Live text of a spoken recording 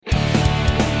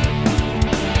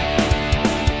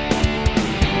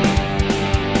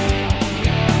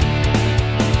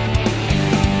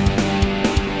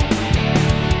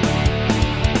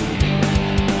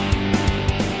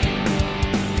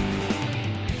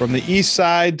From the east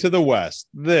side to the west,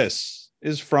 this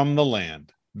is From the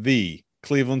Land, the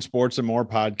Cleveland Sports and More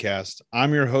podcast.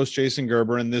 I'm your host, Jason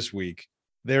Gerber, and this week,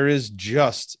 there is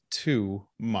just too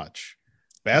much.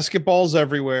 Basketballs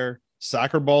everywhere,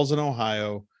 soccer balls in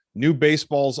Ohio, new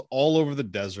baseballs all over the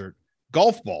desert,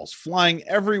 golf balls flying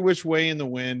every which way in the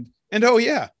wind, and oh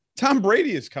yeah, Tom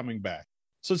Brady is coming back.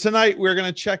 So tonight, we're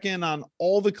going to check in on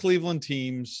all the Cleveland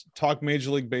teams, talk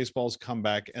Major League Baseball's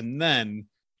comeback, and then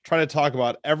try to talk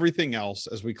about everything else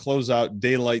as we close out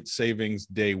Daylight Savings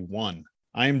Day 1.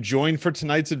 I am joined for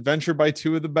tonight's adventure by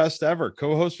two of the best ever.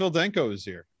 Co-host Phil Denko is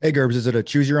here. Hey, Gerbs, is it a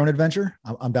choose your own adventure?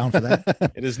 I'm down for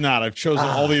that. It is not. I've chosen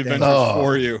all the adventures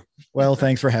for you. Well,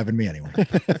 thanks for having me anyway.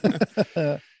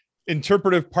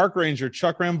 Interpretive Park Ranger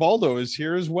Chuck Rambaldo is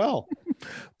here as well.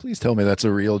 Please tell me that's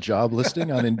a real job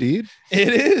listing on Indeed. It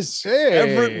is. Hey.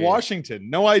 Everett, Washington.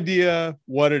 No idea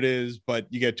what it is, but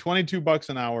you get $22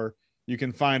 an hour. You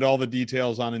can find all the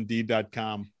details on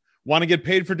Indeed.com. Want to get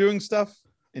paid for doing stuff?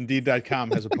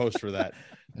 Indeed.com has a post for that.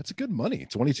 That's a good money.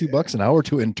 $22 an hour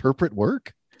to interpret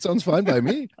work. Sounds fine by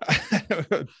me.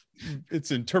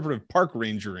 It's interpretive park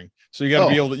rangering. So you got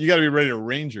to be able to, you got to be ready to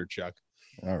ranger, Chuck.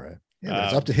 All right. Yeah,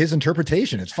 it's up to his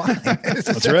interpretation. It's fine.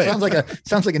 That's right.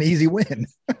 Sounds like an easy win.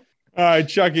 All right,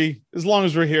 Chucky, as long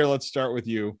as we're here, let's start with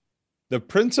you. The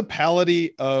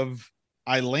Principality of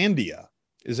Islandia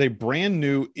is a brand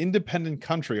new independent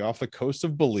country off the coast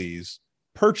of Belize,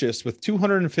 purchased with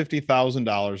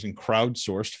 $250,000 in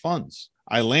crowdsourced funds.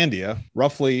 Islandia,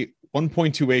 roughly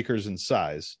 1.2 acres in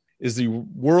size, is the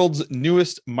world's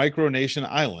newest micronation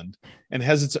island and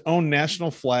has its own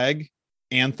national flag,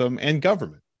 anthem, and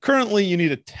government. Currently, you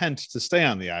need a tent to stay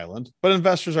on the island, but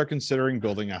investors are considering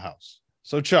building a house.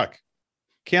 So, Chuck,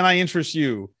 can I interest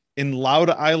you in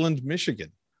Loud Island,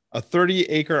 Michigan, a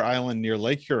 30-acre island near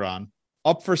Lake Huron,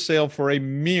 up for sale for a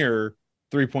mere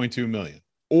 $3.2 million,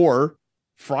 or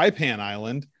Fry Pan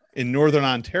Island in Northern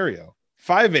Ontario,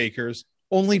 5 acres,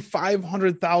 only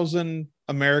 500,000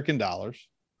 American dollars,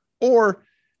 or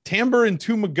Tamber and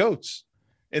Tumagoats.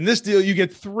 In this deal, you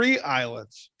get 3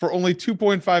 islands for only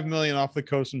 $2.5 million off the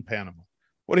coast in Panama.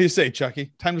 What do you say,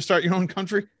 Chucky? Time to start your own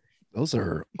country? Those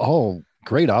are all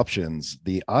great options.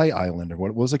 The Island, or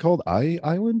what was it called?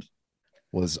 Island?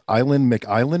 Was Island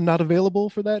McIsland not available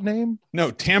for that name?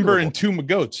 No, Tamber and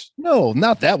Tumagoats. No,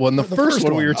 not that one. The first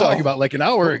one we were talking about like an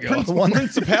hour ago.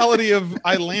 Principality of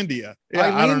Islandia.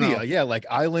 Yeah, I don't know. Yeah, like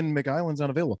Island McIsland's not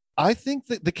available. I think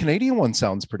that the Canadian one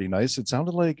sounds pretty nice. It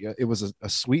sounded like it was a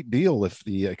sweet deal if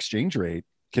the exchange rate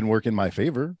can work in my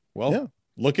favor. Well, yeah.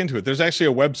 Look into it. There's actually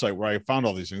a website where I found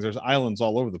all these things. There's islands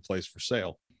all over the place for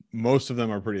sale. Most of them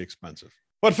are pretty expensive.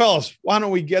 But fellas, why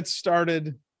don't we get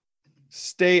started?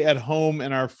 Stay at home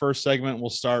in our first segment. We'll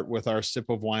start with our Sip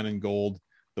of Wine and Gold,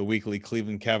 the weekly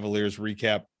Cleveland Cavaliers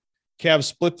recap. Cavs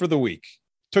split for the week,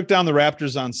 took down the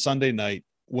Raptors on Sunday night,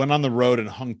 went on the road and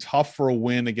hung tough for a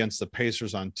win against the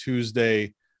Pacers on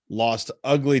Tuesday, lost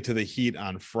ugly to the Heat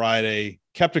on Friday,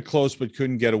 kept it close but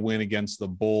couldn't get a win against the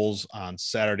Bulls on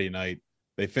Saturday night.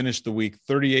 They finished the week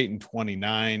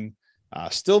 38-29,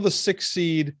 still the 6th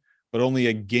seed, but only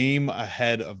a game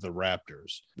ahead of the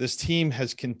Raptors. This team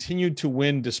has continued to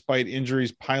win despite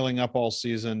injuries piling up all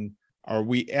season. Are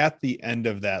we at the end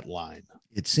of that line?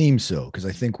 It seems so, because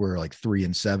I think we're like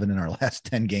 3-7 in our last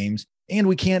 10 games, and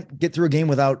we can't get through a game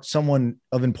without someone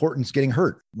of importance getting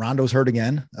hurt. Rondo's hurt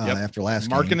again after last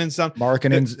game.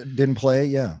 Markkanen didn't play.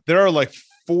 Yeah. There are like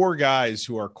 4 guys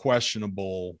who are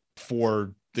questionable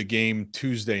for the game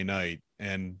Tuesday night,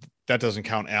 and that doesn't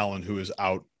count Allen, who is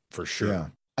out for sure. Yeah.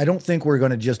 I don't think we're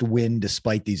going to just win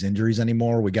despite these injuries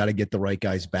anymore. We got to get the right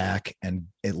guys back and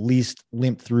at least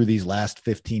limp through these last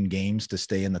 15 games to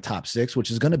stay in the top 6,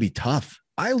 which is going to be tough.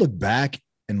 I look back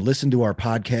and listened to our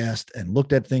podcast and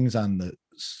looked at things on the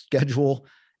schedule,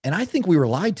 and I think we were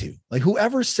lied to. Like,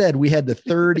 whoever said we had the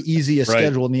 3rd easiest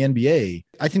schedule in the NBA,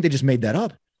 I think they just made that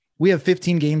up. We have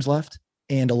 15 games left,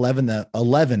 and 11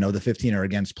 of the 15 are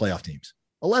against playoff teams.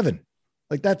 11.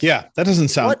 Like that. Yeah, that doesn't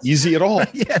sound easy at all.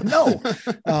 Yeah, no.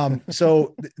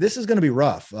 So this is going to be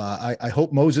rough. I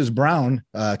hope Moses Brown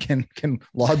can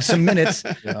log some minutes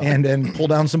and then pull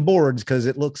down some boards, because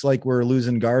it looks like we're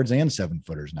losing guards and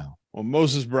 7-footers now. Well,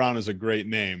 Moses Brown is a great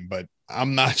name, but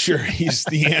I'm not sure he's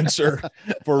the answer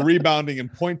for rebounding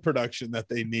and point production that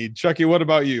they need. Chucky, what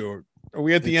about you? Are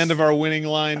we at the end of our winning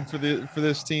line for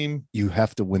this team? You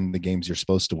have to win the games you're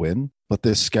supposed to win, but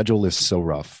this schedule is so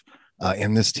rough.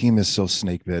 And this team is so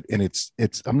snake bit, and it's,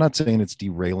 I'm not saying it's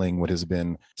derailing what has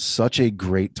been such a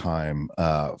great time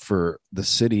for the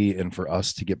city and for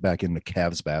us to get back into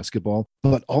Cavs basketball.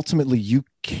 But ultimately, you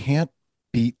can't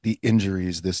beat the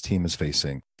injuries this team is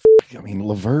facing. I mean,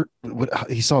 Levert,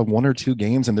 he saw 1 or 2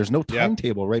 games, and there's no Yep.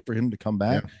 timetable, right, for him to come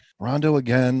back. Yeah. Rondo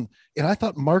again. And I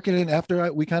thought Markkanen,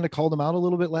 after we kind of called him out a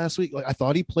little bit last week, like I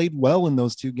thought he played well in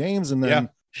those 2 games. And then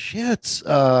shit.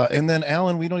 And then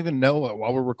Allen, we don't even know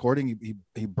while we're recording,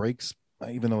 he breaks,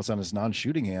 even though it's on his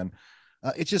non-shooting hand.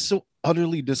 It's just so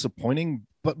utterly disappointing.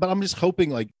 But I'm just hoping,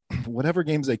 like, whatever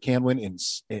games they can win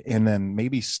and then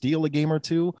maybe steal a game or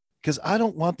 2, because I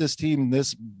don't want this team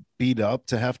this beat up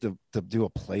to have to do a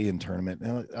play-in tournament.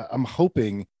 And I'm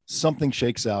hoping something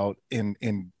shakes out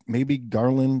in maybe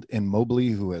Garland and Mobley,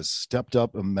 who has stepped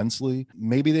up immensely.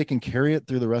 Maybe they can carry it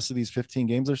through the rest of these 15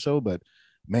 games or so. But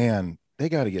man, they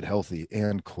got to get healthy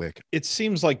and quick. It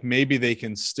seems like maybe they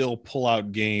can still pull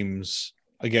out games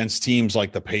against teams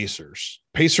like the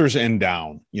Pacers and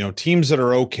down, teams that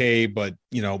are okay, but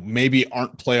maybe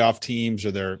aren't playoff teams,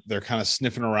 or they're kind of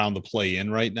sniffing around the play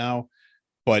in right now.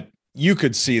 But you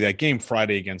could see that game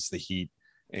Friday against the Heat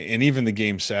and even the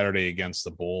game Saturday against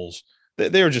the Bulls,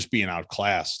 they were just being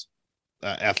outclassed,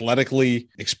 athletically,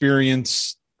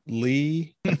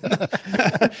 experience-ly.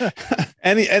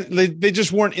 and they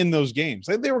just weren't in those games.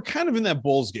 They were kind of in that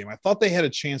Bulls game. I thought they had a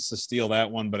chance to steal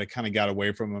that one, but it kind of got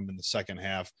away from them in the second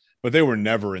half. But they were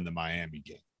never in the Miami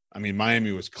game. I mean,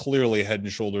 Miami was clearly head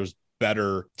and shoulders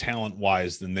better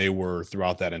talent-wise than they were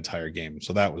throughout that entire game.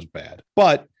 So that was bad.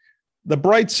 But the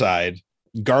bright side,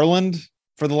 Garland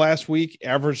for the last week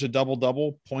averaged a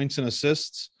double-double, points and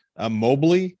assists.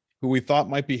 Mobley, who we thought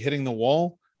might be hitting the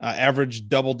wall, averaged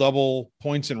double-double,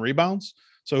 points and rebounds.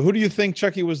 So who do you think,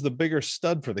 Chucky, was the bigger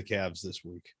stud for the Cavs this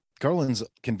week? Garland's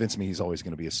convinced me he's always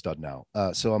going to be a stud now.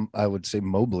 So I would say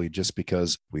Mobley, just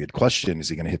because we had questioned, is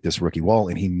he going to hit this rookie wall?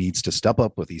 And he needs to step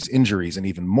up with these injuries and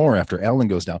even more after Allen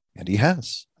goes down. And he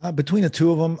has. Between the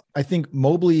two of them, I think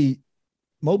Mobley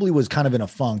was kind of in a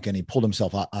funk and he pulled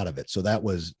himself out of it. So that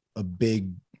was a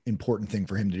big, important thing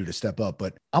for him to do, to step up.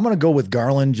 But I'm going to go with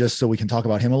Garland just so we can talk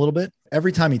about him a little bit.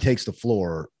 Every time he takes the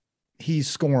floor, he's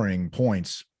scoring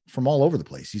points from all over the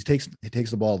place. He takes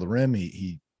the ball to the rim.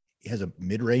 He has a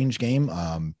mid-range game.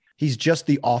 He's just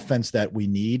the offense that we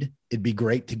need. It'd be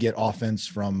great to get offense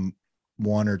from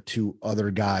 1 or 2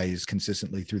 other guys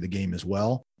consistently through the game as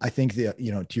well. I think that,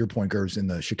 to your point, Gervs, in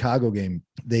the Chicago game,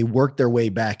 they worked their way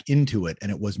back into it, and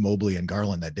it was Mobley and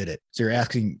Garland that did it. So you're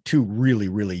asking 2 really,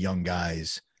 really young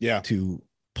guys to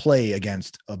play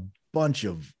against a bunch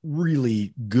of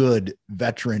really good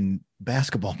veteran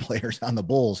basketball players on the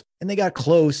Bulls, and they got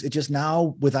close. It just,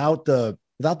 now without the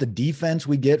defense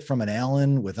we get from an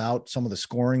Allen, without some of the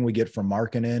scoring we get from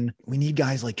Markkanen, we need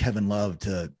guys like Kevin Love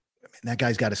that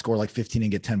guy's got to score like 15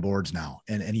 and get 10 boards now.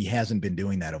 And he hasn't been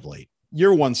doing that of late.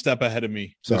 You're one step ahead of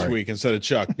me this week instead of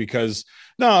Chuck, because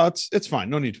no, it's fine.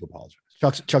 No need to apologize.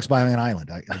 Chuck's buying an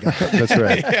island. I got that. That's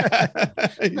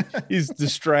right. He's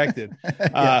distracted.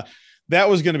 That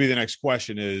was going to be the next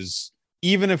question, is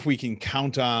even if we can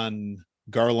count on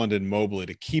Garland and Mobley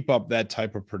to keep up that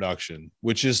type of production,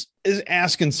 which is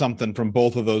asking something from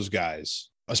both of those guys,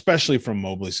 especially from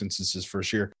Mobley since it's his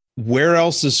first year, where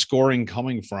else is scoring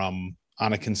coming from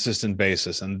on a consistent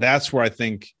basis? And that's where I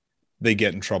think they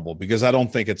get in trouble, because I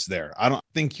don't think it's there. I don't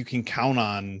think you can count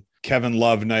on Kevin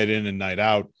Love night in and night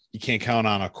out. You can't count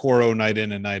on Okoro night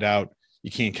in and night out.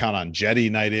 You can't count on Jetty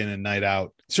night in and night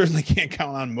out. Certainly can't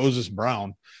count on Moses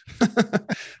Brown.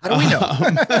 How do we know?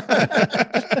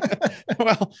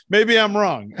 Well, maybe I'm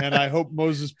wrong, and I hope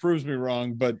Moses proves me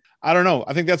wrong, but I don't know.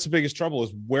 I think that's the biggest trouble,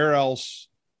 is where else,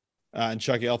 and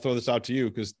Chucky, I'll throw this out to you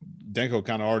because Denko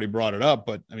kind of already brought it up,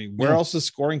 but I mean, where else is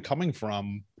scoring coming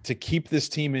from to keep this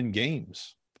team in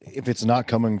games? If it's not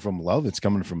coming from Love, it's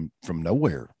coming from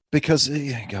nowhere. Because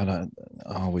God,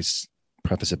 I always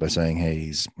preface it by saying, hey,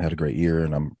 he's had a great year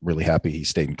and I'm really happy he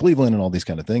stayed in Cleveland and all these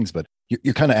kind of things. But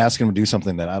you're kind of asking him to do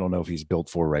something that I don't know if he's built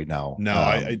for right now.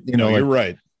 No, you're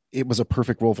right. It was a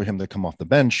perfect role for him to come off the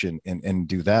bench and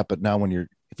do that. But now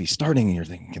if he's starting and you're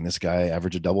thinking, can this guy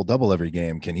average a double-double every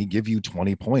game? Can he give you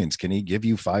 20 points? Can he give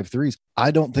you 5 threes?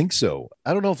 I don't think so.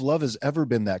 I don't know if Love has ever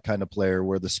been that kind of player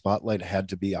where the spotlight had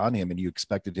to be on him and you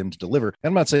expected him to deliver. And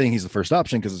I'm not saying he's the first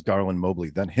option because it's Garland, Mobley,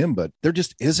 then him, but there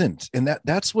just isn't. And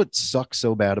that's what sucks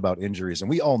so bad about injuries. And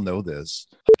we all know this.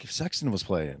 If Sexton was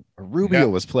playing or Rubio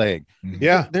was playing,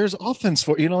 there's offense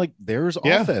for, there's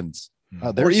offense.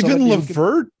 Or even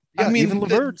LeVert. I mean, even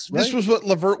Levert's, right? This was what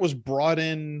LeVert was brought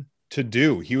in to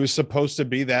do. He was supposed to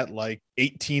be that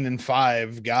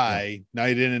 18-5 guy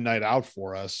night in and night out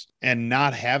for us, and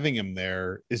not having him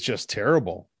there is just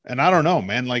terrible. And I don't know,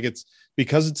 man, it's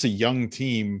because it's a young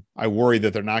team. I worry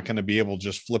that they're not going to be able to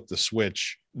just flip the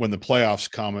switch when the playoffs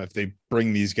come, if they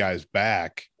bring these guys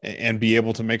back and be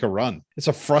able to make a run. It's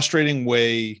a frustrating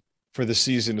way for the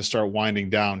season to start winding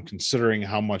down, considering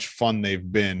how much fun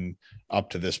they've been up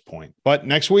to this point. But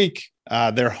next week,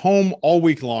 they're home all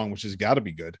week long, which has got to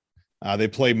be good. They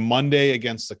play Monday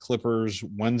against the Clippers,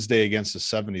 Wednesday against the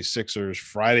 76ers,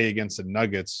 Friday against the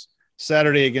Nuggets,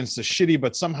 Saturday against the shitty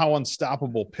but somehow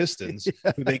unstoppable Pistons,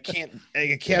 who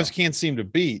Cavs can't seem to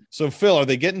beat. So, Phil, are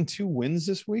they getting 2 wins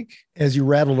this week? As you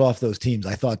rattled off those teams,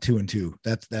 I thought 2-2.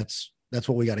 That's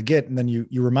what we got to get. And then you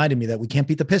reminded me that we can't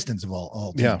beat the Pistons of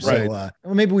all teams. Yeah, right. So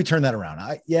well, maybe we turn that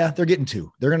around. They're getting 2.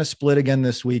 They're going to split again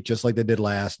this week, just like they did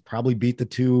last. Probably beat the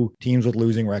 2 teams with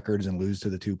losing records and lose to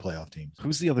the 2 playoff teams.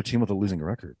 Who's the other team with a losing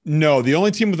record? No, the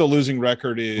only team with a losing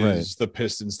record is the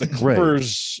Pistons. The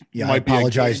Clippers might be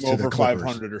apologize to over the Clippers.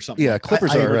 500 or something. Yeah,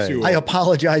 Clippers are right. I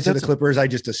apologize to the Clippers. I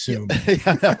just assumed. I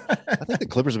think the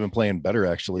Clippers have been playing better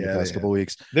actually the past couple of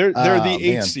weeks. They're the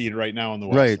 8th seed right now in the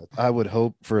West. Right. I would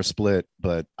hope for a split,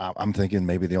 but I'm thinking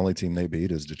maybe the only team they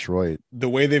beat is Detroit. The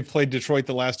way they've played Detroit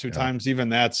the last 2 times, even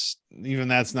that's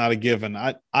not a given.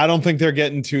 I don't think they're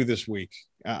getting 2 this week.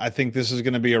 I think this is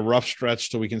going to be a rough stretch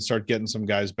till we can start getting some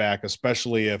guys back,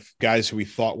 especially if guys who we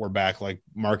thought were back, like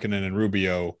Markkanen and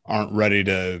Rubio, aren't ready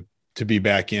to be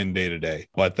back in day to day.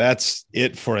 But that's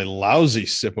it for a lousy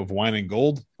sip of wine and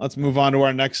gold. Let's move on to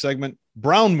our next segment.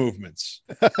 Brown movements.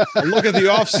 A look at the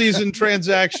offseason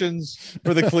transactions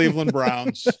for the Cleveland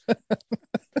Browns.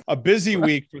 A busy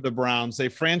week for the Browns. They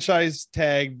franchise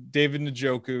tagged David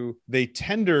Njoku. They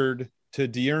tendered to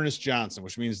Dearness Johnson,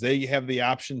 which means they have the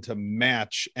option to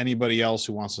match anybody else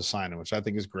who wants to sign him, which I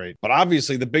think is great. But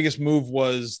obviously the biggest move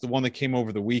was the one that came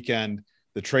over the weekend,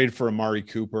 the trade for Amari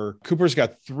Cooper. Cooper's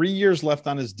got 3 years left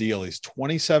on his deal. He's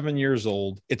 27 years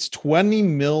old. It's $20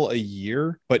 million a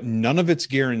year, but none of it's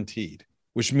guaranteed,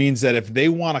 which means that if they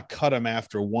want to cut him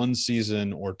after 1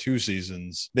 season or 2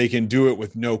 seasons, they can do it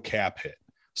with no cap hit.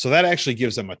 So that actually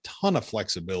gives them a ton of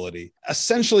flexibility.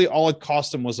 Essentially, all it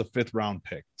cost them was a 5th round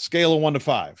pick. Scale of 1 to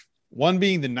 5. 1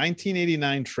 being the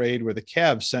 1989 trade where the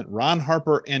Cavs sent Ron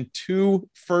Harper and 2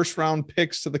 first-round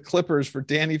picks to the Clippers for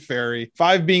Danny Ferry.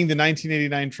 5 being the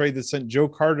 1989 trade that sent Joe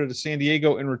Carter to San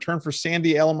Diego in return for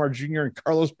Sandy Alomar Jr. and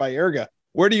Carlos Baerga.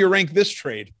 Where do you rank this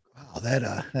trade? Wow,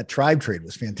 that tribe trade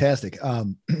was fantastic.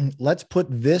 Let's put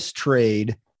this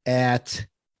trade at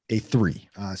a 3,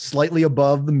 slightly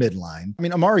above the midline. I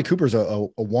mean, Amari Cooper's a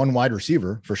 1 wide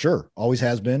receiver for sure. Always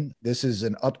has been. This is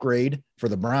an upgrade for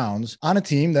the Browns on a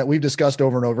team that we've discussed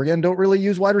over and over again, don't really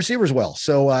use wide receivers well.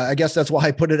 So I guess that's why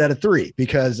I put it at a 3,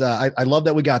 because I love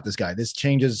that we got this guy. This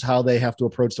changes how they have to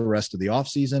approach the rest of the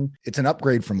offseason. It's an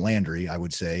upgrade from Landry, I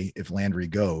would say. If Landry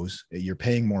goes, you're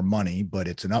paying more money, but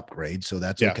it's an upgrade. So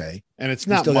that's okay. And it's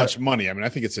not much money. I mean, I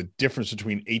think it's a difference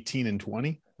between 18 and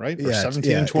 20. Right? Or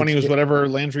 17 and 20 was whatever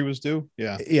Landry was due.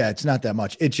 Yeah. Yeah. It's not that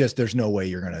much. It's just, there's no way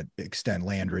you're going to extend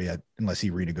Landry unless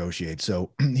he renegotiates. So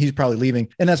he's probably leaving,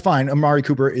 and that's fine. Amari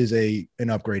Cooper is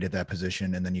an upgrade at that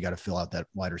position. And then you got to fill out that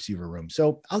wide receiver room.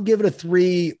 So I'll give it a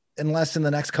 3, unless in the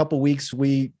next couple of weeks,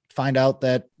 we find out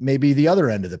that maybe the other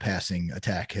end of the passing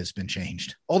attack has been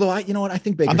changed. Although I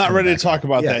think Baker's I'm not ready to talk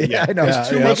about that yet. I know. There's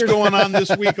too much going on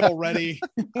this week already.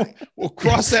 We'll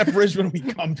cross that bridge when we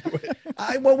come to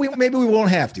it. Maybe we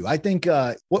won't have to. I think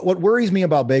what worries me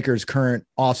about Baker's current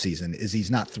offseason is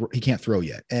he can't throw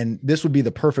yet. And this would be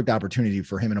the perfect opportunity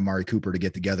for him and Amari Cooper to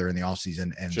get together in the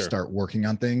offseason and start working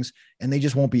on things. And they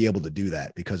just won't be able to do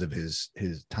that because of his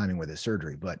timing with his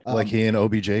surgery. But like he and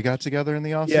OBJ got together in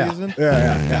the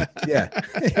offseason?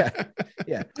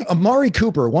 Yeah. Amari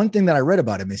Cooper, one thing that I read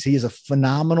about him is he is a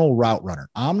phenomenal route runner.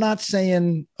 I'm not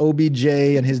saying OBJ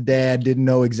and his dad didn't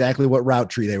know exactly what route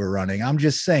tree they were running. I'm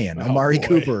just saying Amari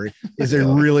Cooper is a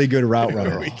really good route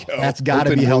runner. That's got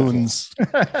to be helpful.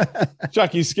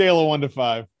 Chucky, scale of 1 to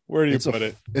 5. Where do you put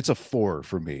it? It's a 4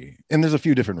 for me. And there's a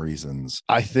few different reasons.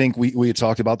 I think we had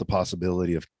talked about the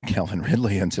possibility of Calvin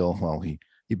Ridley until,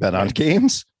 he bet on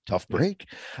games. Tough break.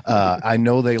 I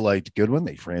know they liked Goodwin.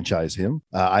 They franchised him.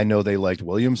 I know they liked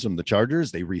Williams from the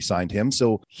Chargers. They re-signed him.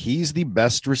 So he's the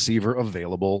best receiver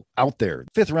available out there.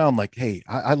 5th round, hey,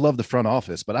 I love the front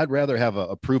office, but I'd rather have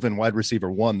a proven wide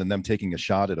receiver 1 than them taking a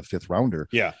shot at a 5th rounder.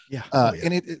 Yeah.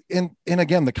 And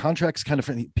again, the contract's kind of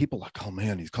people like, oh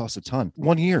man, he's cost a ton.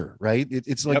 1 year, right?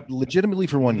 It's legitimately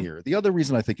for 1 year. The other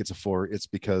reason I think it's a 4, it's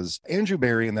because Andrew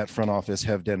Berry and that front office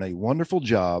have done a wonderful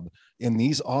job in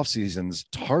these off seasons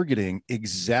targeting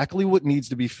exactly what needs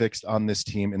to be fixed on this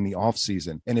team in the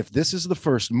offseason. And if this is the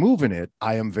first move in it,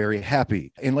 I am very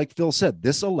happy. And like Phil said,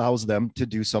 this allows them to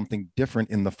do something different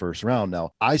in the first round.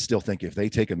 Now, I still think if they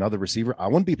take another receiver, I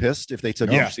wouldn't be pissed if they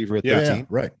took a receiver at 13. Yeah,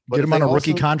 right. But get him on a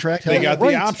rookie contract. They got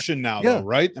the option now, though,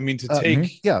 right? I mean, to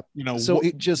take, So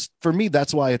it just, for me,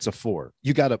 that's why it's a 4.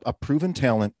 You got a proven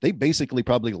talent. They basically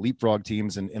probably leapfrog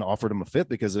teams and offered him a fit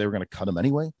because they were going to cut him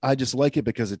anyway. I just like it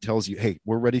because it tells you, hey,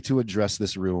 we're ready to address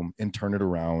this room and turn it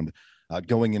around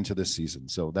going into this season.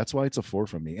 So that's why it's a 4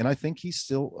 from me. And I think he's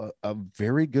still a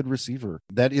very good receiver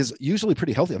that is usually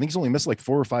pretty healthy. I think he's only missed like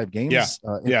 4 or 5 games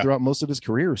throughout most of his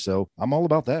career. So I'm all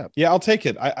about that. Yeah, I'll take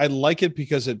it. I like it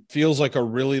because it feels like a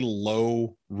really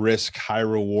low risk, high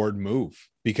reward move,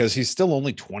 because he's still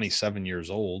only 27 years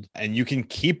old and you can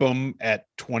keep him at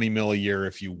 20 mil a year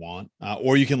if you want,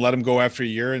 or you can let him go after a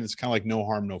year and it's kind of like no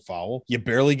harm, no foul. You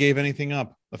barely gave anything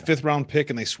up. A 5th round pick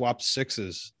and they swapped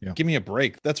 6s. Yeah. Give me a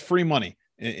break. That's free money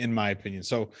in my opinion.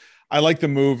 So I like the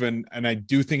move. And I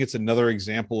do think it's another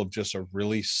example of just a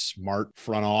really smart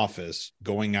front office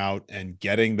going out and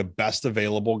getting the best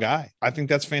available guy. I think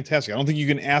that's fantastic. I don't think you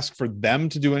can ask for them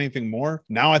to do anything more.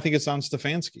 Now I think it's on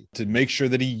Stefanski to make sure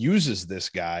that he uses this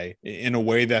guy in a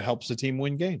way that helps the team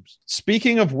win games.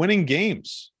 Speaking of winning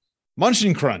games, Munch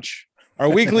and Crunch, our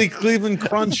weekly Cleveland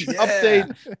Crunch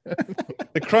update.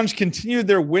 The Crunch continued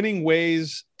their winning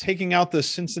ways, taking out the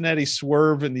Cincinnati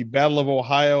Swerve in the Battle of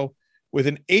Ohio with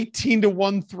an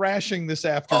 18-1 thrashing this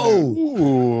afternoon.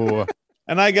 Oh,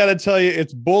 and I got to tell you,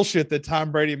 it's bullshit that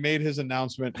Tom Brady made his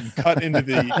announcement and cut into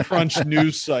the Crunch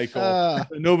news cycle.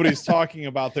 Nobody's talking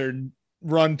about their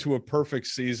run to a perfect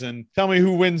season. Tell me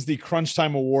who wins the Crunch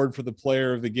Time Award for the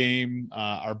player of the game.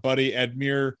 Our buddy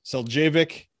Admir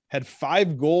Seljevic had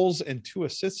 5 goals and 2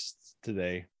 assists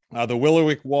today. The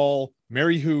Willowick Wall,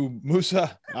 Marihu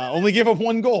Musa only gave up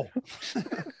 1 goal.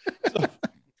 So,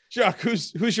 Chuck,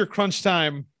 who's your Crunch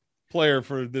Time player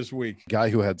for this week? Guy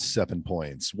who had 7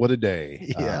 points. What a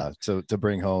day. To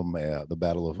bring home the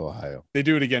Battle of Ohio. They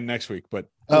do it again next week, but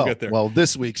we'll get there. Well,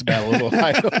 this week's Battle of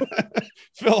Ohio.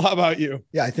 Phil, how about you?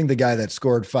 Yeah, I think the guy that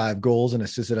scored 5 goals and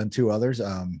assisted on 2 others,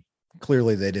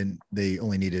 clearly they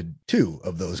only needed 2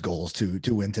 of those goals to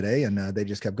win today, and they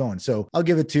just kept going. So I'll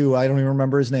give it to, I don't even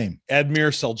remember his name.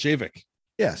 Admir Seljevic.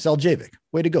 Yeah, Seljevic.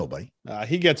 Way to go, buddy.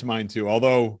 He gets mine too.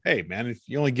 Although, hey, man, if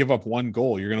you only give up 1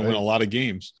 goal, you're going to win a lot of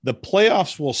games. The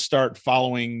playoffs will start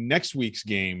following next week's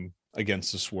game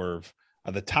against the Swerve.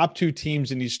 The top 2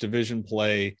 teams in each division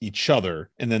play each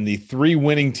other, and then the 3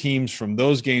 winning teams from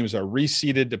those games are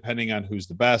reseeded depending on who's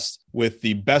the best, with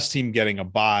the best team getting a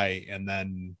bye, and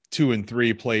then 2 and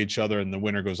 3 play each other, and the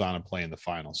winner goes on and play in the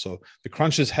final. So the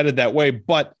Crunch is headed that way,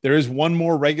 but there is one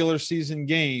more regular season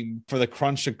game for the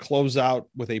Crunch to close out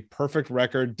with a perfect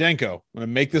record. Denko, I'm going to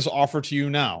make this offer to you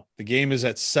now. The game is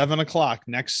at 7:00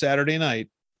 next Saturday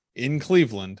night in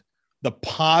Cleveland. The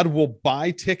pod will buy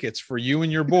tickets for you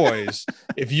and your boys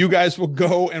if you guys will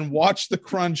go and watch the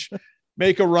Crunch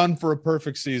make a run for a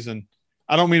perfect season.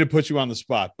 I don't mean to put you on the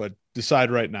spot, but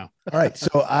decide right now. All right.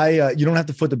 So you don't have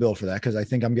to foot the bill for that because I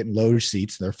think I'm getting loge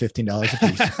seats. They're $15 a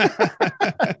piece.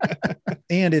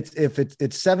 And it's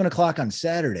 7:00 on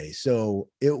Saturday. So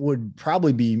it would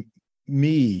probably be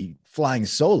me flying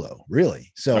solo,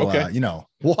 really. So,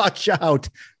 watch out,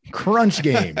 Crunch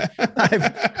game.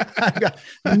 I've got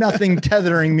nothing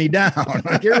tethering me down.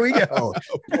 Like, here we go.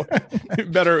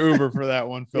 Better Uber for that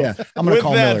one, Phil. Yeah, I'm going to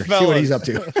call Miller, fellas, see what he's up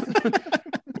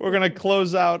to. We're going to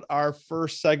close out our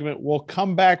first segment. We'll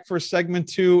come back for segment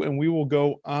 2, and we will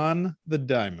go on the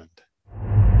diamond.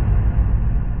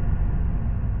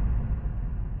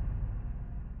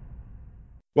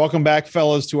 Welcome back,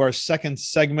 fellas, to our second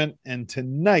segment. And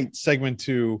tonight, segment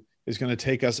 2 is going to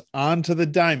take us onto the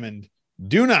diamond.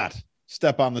 Do not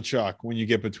step on the chalk when you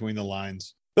get between the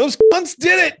lines. Those cunts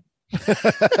did it.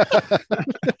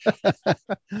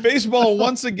 Baseball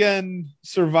once again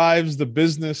survives the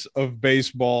business of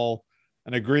baseball.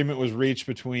 An agreement was reached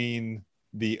between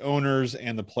the owners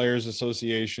and the Players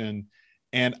Association.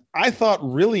 And I thought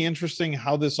really interesting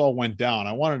how this all went down.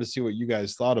 I wanted to see what you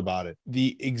guys thought about it.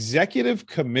 The executive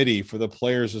committee for the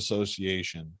Players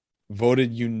Association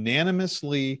voted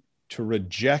unanimously to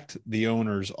reject the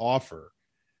owner's offer.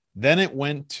 Then it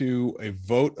went to a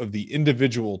vote of the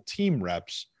individual team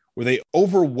reps where they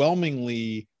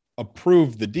overwhelmingly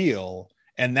approved the deal.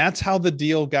 And that's how the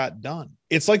deal got done.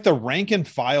 It's like the rank and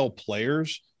file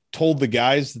players told the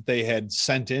guys that they had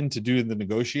sent in to do the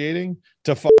negotiating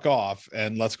to fuck off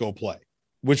and let's go play.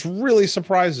 which really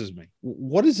surprises me.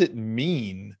 What does it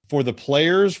mean for the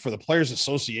players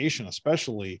association,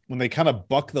 especially when they kind of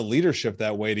buck the leadership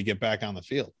that way to get back on the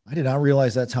field? I did not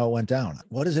realize that's how it went down.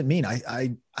 What does it mean?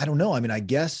 I don't know. I mean, I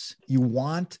guess you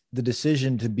want the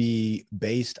decision to be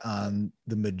based on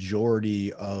the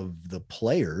majority of the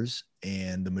players,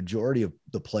 and the majority of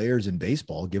the players in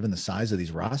baseball, given the size of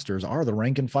these rosters, are the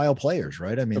rank and file players,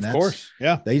 right? I mean, of course.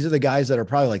 Yeah. These are the guys that are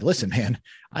probably like, listen, man,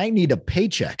 I need a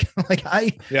paycheck. Like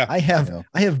I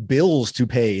have bills to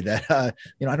pay that, I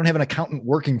don't have an accountant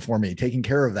working for me, taking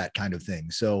care of that kind of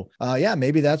thing. So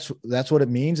maybe that's what it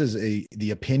means, is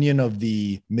the opinion of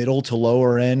the middle to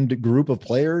lower end group of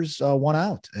players won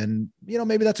out. And,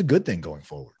 maybe that's a good thing going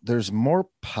forward. There's more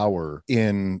power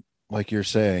in, like you're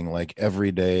saying, like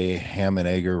everyday ham and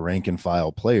egger rank and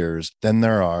file players than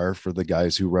there are for the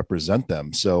guys who represent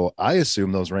them. So I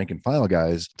assume those rank and file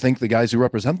guys think the guys who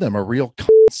represent them are real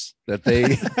cunts, that they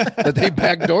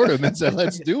backdoored them and said,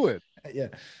 let's do it. Yeah.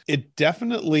 It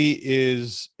definitely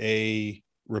is a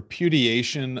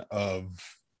repudiation of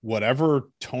whatever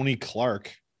Tony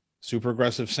Clark, super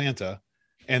aggressive Santa,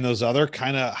 and those other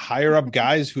kind of higher up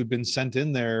guys who'd been sent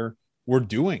in there were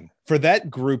doing. For that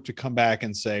group to come back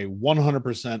and say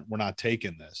 100% we're not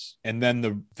taking this, and then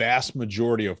the vast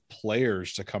majority of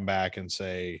players to come back and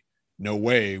say, no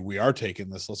way, we are taking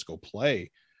this, let's go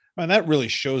play. And that really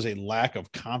shows a lack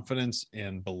of confidence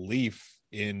and belief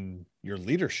in your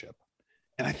leadership.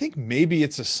 And I think maybe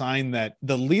it's a sign that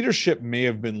the leadership may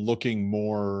have been looking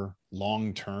more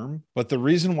long-term, but the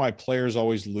reason why players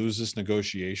always lose this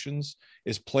negotiations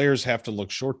is players have to look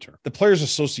short-term. The Players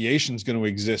Association is going to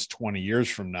exist 20 years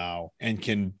from now and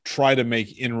can try to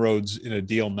make inroads in a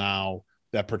deal now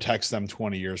that protects them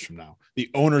 20 years from now. The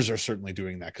owners are certainly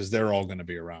doing that because they're all going to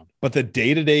be around. But the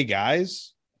day-to-day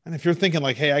guys, and if you're thinking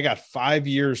like, hey, I got 5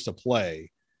 years to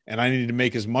play and I need to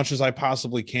make as much as I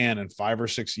possibly can in 5 or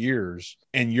 6 years,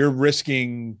 and you're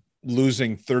risking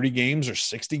losing 30 games or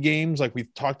 60 games like we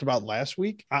talked about last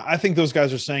week, I think those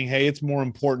guys are saying, hey, it's more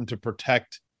important to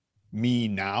protect me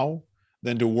now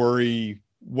than to worry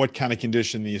what kind of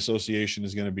condition the association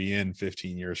is going to be in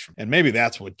 15 years from. And maybe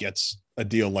that's what gets a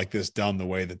deal like this done the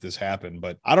way that this happened.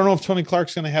 But I don't know if Tony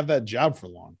Clark's going to have that job for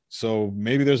long. So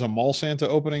maybe there's a mall Santa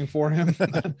opening for him.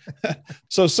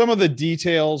 So some of the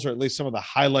details, or at least some of the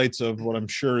highlights of what I'm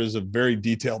sure is a very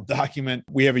detailed document.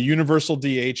 We have a universal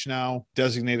DH now.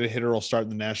 Designated hitter will start in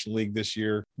the National League this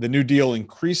year. The new deal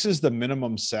increases the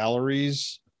minimum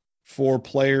salaries for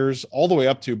players all the way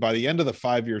up to, by the end of the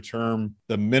 5-year term,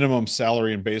 the minimum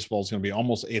salary in baseball is going to be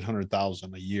almost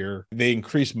 $800,000 a year. They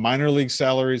increase minor league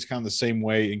salaries kind of the same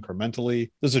way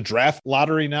incrementally. There's a draft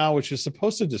lottery now, which is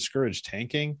supposed to discourage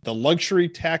tanking. The luxury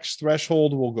tax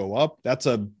threshold will go up. That's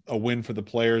a win for the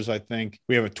players, I think.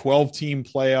 We have a 12-team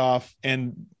playoff,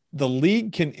 and the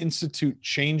league can institute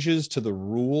changes to the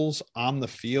rules on the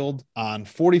field on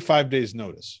 45 days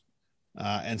notice.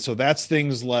 And so that's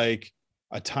things like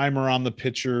a timer on the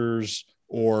pitchers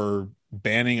or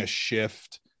banning a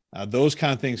shift. Those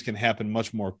kind of things can happen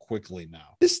much more quickly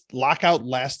now. This lockout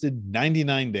lasted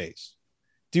 99 days.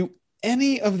 Do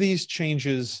any of these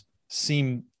changes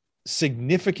seem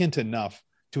significant enough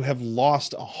to have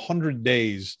lost 100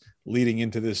 days leading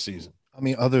into this season? I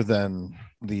mean, other than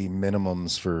the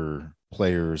minimums for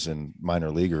players and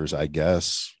minor leaguers, I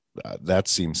guess, that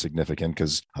seems significant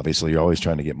because obviously you're always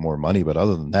trying to get more money. But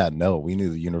other than that, no, we knew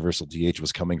the universal DH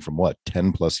was coming from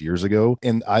 10 plus years ago.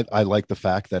 And I like the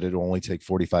fact that it'll only take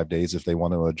 45 days if they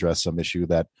want to address some issue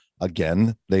that,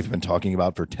 again, they've been talking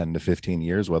about for 10 to 15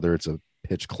 years, whether it's a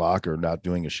pitch clock or not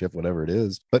doing a shift, whatever it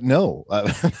is. But no,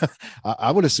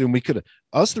 I would assume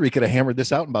us three could have hammered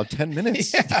this out in about 10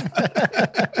 minutes.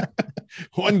 Yeah.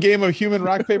 One game of human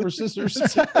rock, paper, scissors,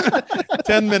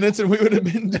 10 minutes, and we would have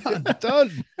been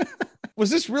done. Was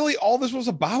this really all this was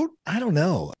about? I don't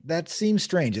know. That seems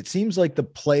strange. It seems like the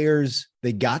players,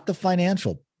 they got the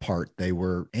financial part they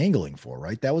were angling for,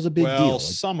 right? That was a big deal. Well,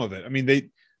 some of it. I mean,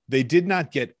 they did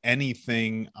not get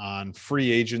anything on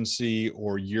free agency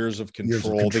or years of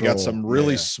control. They got some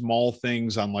really small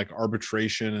things on like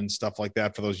arbitration and stuff like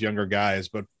that for those younger guys.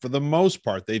 But for the most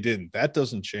part, they didn't. That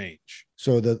doesn't change.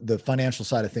 So the financial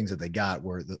side of things that they got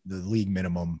were the league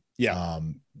minimum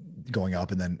going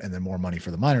up and then more money for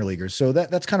the minor leaguers. So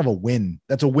that's kind of a win.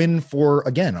 That's a win for,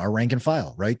 again, our rank and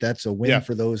file, right? That's a win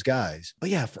for those guys. But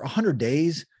yeah, for 100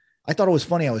 days, I thought it was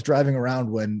funny. I was driving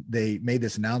around when they made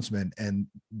this announcement, and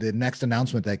the next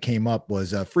announcement that came up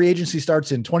was free agency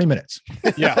starts in 20 minutes.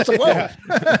 Yeah. I was like,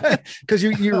 whoa. Because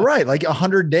you're right. Like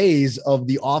 100 days of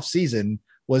the off season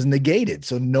was negated.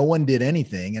 So no one did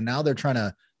anything. And now they're trying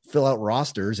to fill out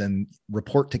rosters and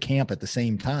report to camp at the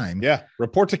same time. Yeah.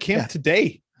 Report to camp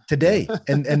today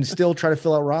and still try to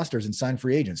fill out rosters and sign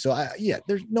free agents. So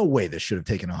there's no way this should have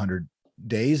taken 100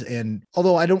 days. And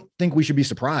although I don't think we should be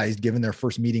surprised given their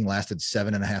first meeting lasted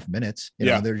 7.5 minutes, you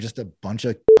know, they're just a bunch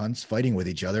of cunts fighting with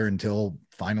each other until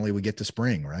finally we get to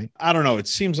spring, right? I don't know. It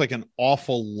seems like an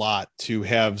awful lot to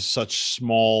have such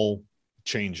small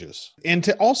changes, and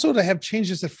to have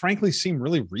changes that frankly seem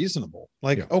really reasonable.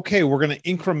 Like, okay, we're going to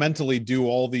incrementally do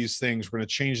all these things. We're going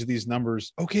to change these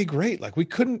numbers. Okay, great. Like, we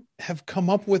couldn't have come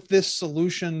up with this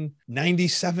solution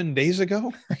 97 days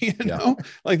ago. You know,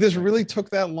 like this really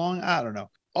took that long. I don't know.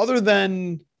 Other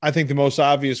than I think the most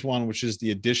obvious one, which is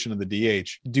the addition of the DH.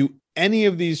 Do any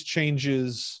of these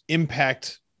changes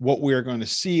impact what we are going to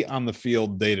see on the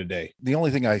field day to day? The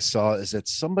only thing I saw is that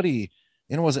somebody,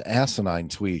 and it was an asinine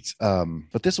tweet,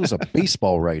 but this was a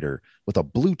baseball writer with a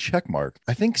blue check mark.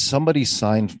 I think somebody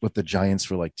signed with the Giants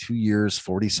for like 2 years,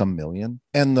 40 some million.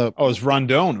 And it was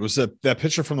Rondon. It was that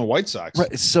pitcher from the White Sox.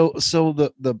 Right. So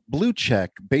the blue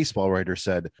check baseball writer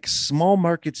said, small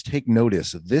markets take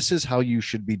notice. This is how you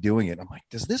should be doing it. I'm like,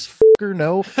 does this fucker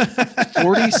know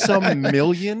 40 some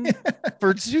million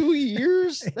for 2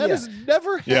 years? That is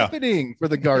never happening for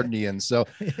the Guardians. So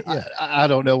I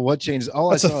don't know what changes.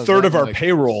 That's a third of our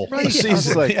payroll. Right.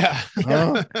 Season. Like, you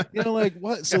know, like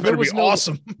what? So there was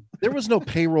awesome. There was no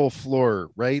payroll floor,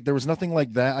 right? There was nothing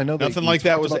like that. I know nothing like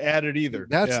that was added either.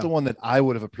 That's the one that I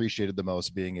would have appreciated the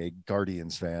most, being a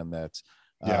Guardians fan. That's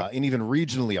and even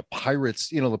regionally a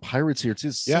Pirates, you know, the Pirates here, it's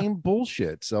the same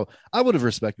bullshit. So I would have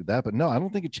respected that, but no, I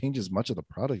don't think it changes much of the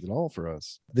product at all for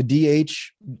us. The DH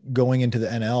going into the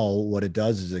NL, what it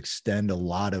does is extend a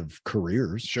lot of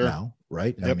careers now,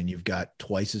 right? Yep. I mean, you've got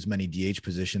twice as many DH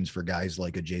positions for guys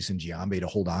like a Jason Giambi to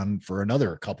hold on for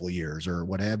another couple of years or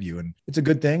what have you. And it's a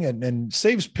good thing. And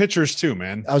saves pitchers too,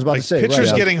 man. I was about to say,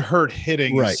 pitchers getting hurt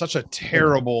hitting is such a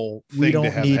terrible thing. We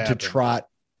don't need to trot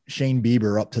Shane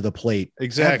Bieber up to the plate.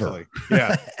 Exactly.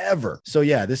 Ever. So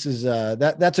this is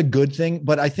that's a good thing,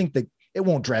 but I think that it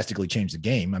won't drastically change the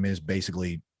game. I mean, it's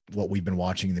basically what we've been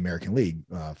watching in the American League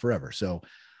forever. So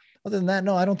other than that,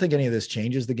 no, I don't think any of this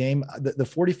changes the game. The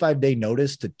 45-day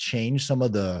notice to change some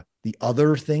of the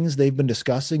other things they've been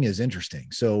discussing is interesting.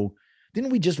 So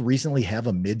didn't we just recently have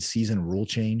a mid-season rule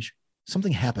change?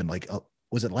 Something happened. Like,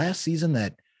 was it last season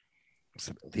that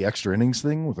the extra innings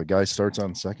thing with a guy starts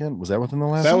on second? Was that within the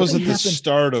last? That was at the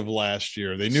start of last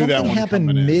year. They knew that one happened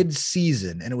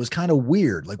mid-season, and it was kind of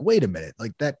weird. Like, wait a minute,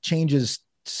 like that changes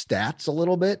stats a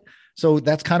little bit. So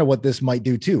that's kind of what this might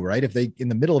do too, right? If they in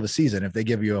the middle of a season, if they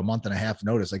give you a month and a half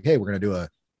notice, like, hey, we're going to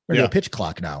do a pitch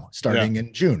clock now starting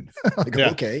in June.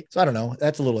 Okay, so I don't know.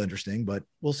 That's a little interesting, but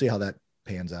we'll see how that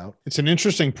pans out. It's an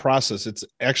interesting process. It's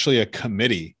actually a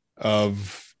committee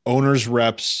of owners,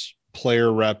 reps,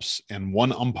 player reps, and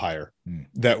one umpire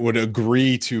that would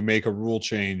agree to make a rule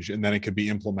change, and then it could be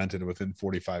implemented within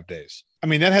 45 days. I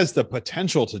mean, that has the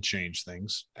potential to change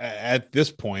things. At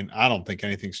this point, I don't think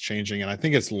anything's changing, and I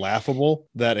think it's laughable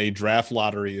that a draft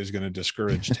lottery is going to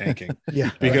discourage tanking.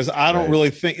 Because I don't really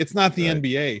think it's not the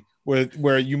NBA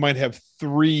where you might have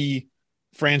 3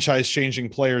 franchise changing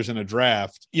players in a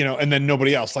draft, you know, and then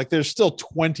nobody else. Like, there's still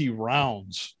 20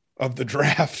 rounds of the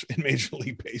draft in Major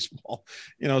League Baseball,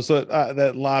 you know, so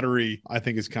that lottery, I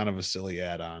think, is kind of a silly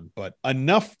add-on. But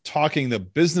enough talking the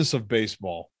business of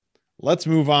baseball. Let's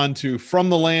move on to From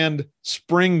the Land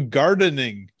Spring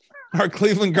Gardening, our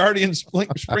Cleveland Guardians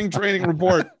spring training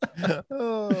report.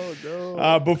 Oh,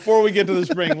 no. Before we get to the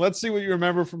spring, let's see what you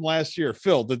remember from last year.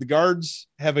 Phil, did the Guards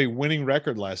have a winning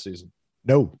record last season?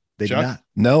 No. They did not.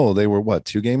 No, they were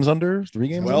 2 games under, 3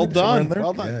 games well under? Done.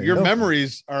 Well done. Yeah, your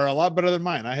memories are a lot better than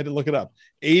mine. I had to look it up.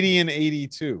 80 and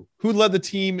 82. Who led the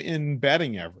team in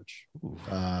batting average?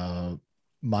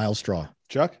 Miles Straw.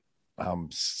 Chuck?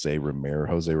 Say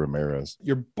Jose Ramirez.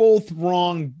 You're both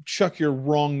wrong. Chuck, you're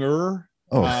wronger.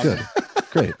 Oh, good.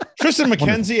 Great. Tristan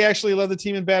McKenzie actually led the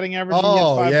team in batting average.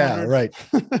 Oh, yeah, right.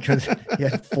 Because he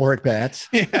had 4 at bats.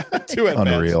 2 at bats.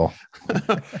 Unreal.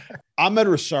 Ahmed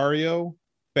Rosario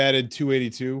batted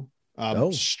 282.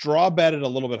 Straw batted a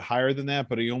little bit higher than that,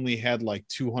 but he only had like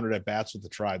 200 at bats with the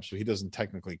Tribe, so he doesn't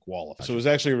technically qualify. So it was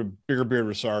actually a bigger beard.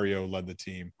 Rosario led the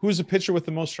team. Who's the pitcher with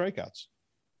the most strikeouts?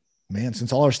 Man,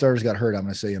 since all our starters got hurt, I'm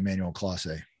going to say Emmanuel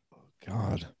Clase.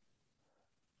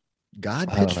 God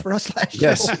pitched for us last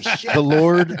year. Yes, the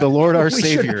Lord, our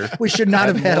Savior. We should not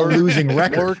have had a losing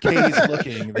record. More K's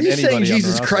looking. Are you saying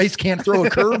Jesus Christ can't throw a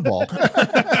curveball?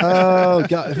 Oh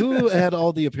God, who had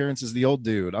all the appearances? The old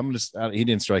dude. He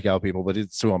didn't strike out people, but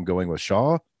it's who I'm going with.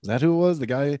 Shaw. Is that who it was? The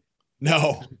guy?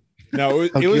 No,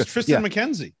 it was Tristan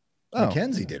McKenzie. Oh.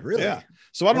 McKenzie did, really? Yeah.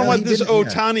 So I don't know Well, why he this didn't-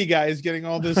 Otani guy is getting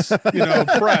all this,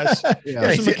 press. Yeah.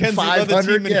 There's he's hitting McKenzie led the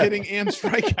 500, team in yeah. hitting and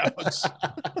strikeouts.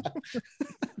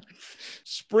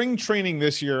 Spring training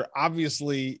this year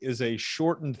obviously is a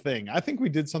shortened thing. I think we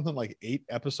did something like 8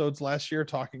 episodes last year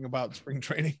talking about spring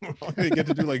training. We're only going to get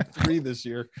to do like 3 this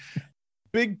year.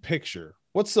 Big picture,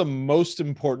 what's the most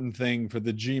important thing for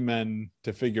the G-men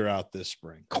to figure out this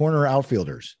spring? Corner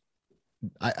outfielders.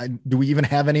 Do we even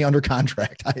have any under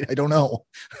contract? I don't know.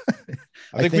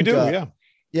 I think we do. Yeah.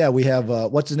 Yeah, we have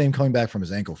what's his name coming back from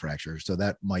his ankle fracture, so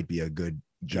that might be a good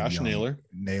Josh young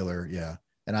Naylor, yeah.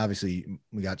 And obviously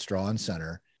we got Straw in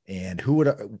center. And who would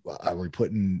are we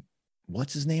putting?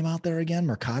 What's his name out there again?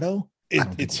 Mercado.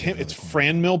 It's him. It's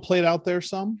Franmil played out there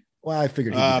some. Well, I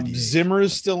figured he'd be the DH. Zimmer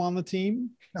is still on the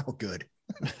team. Oh, good.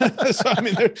 So I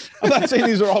mean, I'm not saying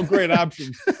these are all great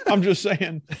options. I'm just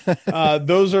saying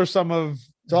those are some of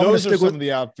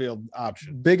the outfield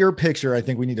options. Bigger picture, I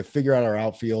think we need to figure out our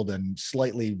outfield, and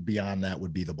slightly beyond that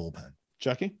would be the bullpen.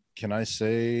 Chucky, can I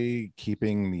say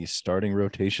keeping the starting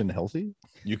rotation healthy?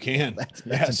 You can.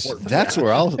 That's important. That's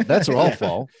where I'll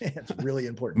fall. It's really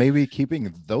important. Maybe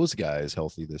keeping those guys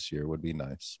healthy this year would be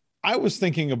nice. I was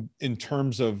thinking of in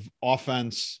terms of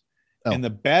offense and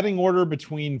the batting order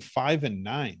between 5 and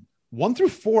 9. 1 through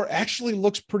 4 actually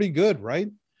looks pretty good, right?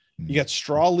 You got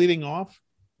Straw leading off,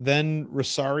 then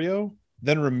Rosario,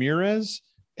 then Ramirez,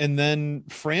 and then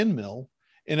Franmil.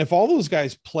 And if all those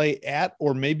guys play at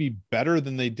or maybe better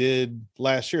than they did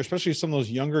last year, especially some of those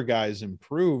younger guys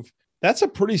improve, that's a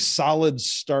pretty solid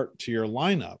start to your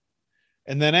lineup.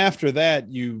 And then after that,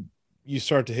 you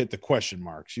start to hit the question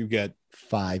marks. You get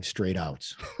 5 straight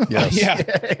outs. Yes.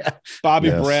 Yeah. Bobby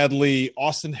Yes. Bradley,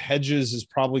 Austin Hedges is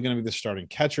probably going to be the starting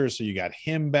catcher. So you got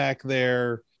him back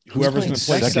there. Whoever's going to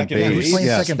play second base? base. Who's playing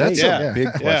second that's base? a Yeah.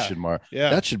 big question mark. Yeah.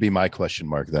 That should be my question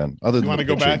mark then. Other You than want to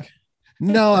the go pitching. back?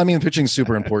 No, I mean pitching's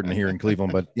super important here in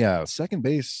Cleveland, but yeah, second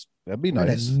base, that'd be We're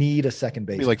nice. gonna need a second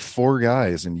base. Be like 4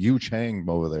 guys and Yu Chang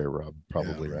over there, Rob,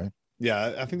 probably, Yeah. right?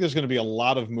 Yeah, I think there's going to be a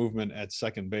lot of movement at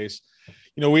second base.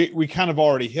 We kind of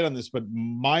already hit on this, but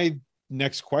my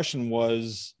next question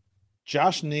was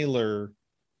Josh Naylor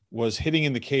was hitting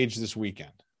in the cage this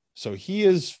weekend. So he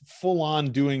is full on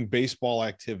doing baseball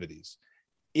activities.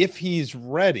 If he's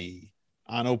ready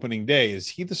on opening day, is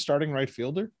he the starting right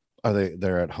fielder?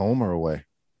 They're at home or away?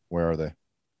 Where are they?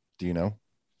 Do you know?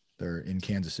 They're in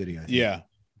Kansas City, I think. Yeah.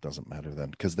 Doesn't matter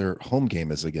then because their home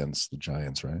game is against the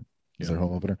Giants, right? Is Yeah. their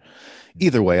home opener?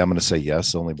 Either way, I'm going to say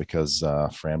yes, only because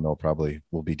Franmil probably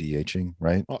will be DHing,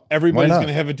 right? Well, everybody's not? going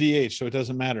to have a DH, so it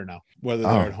doesn't matter now whether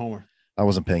they're at home or. I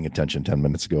wasn't paying attention 10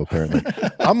 minutes ago, apparently.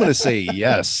 I'm going to say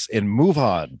yes and move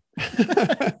on.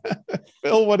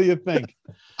 Phil, what do you think?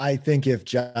 I think if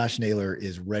Josh Naylor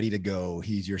is ready to go,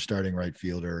 he's your starting right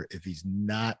fielder. If he's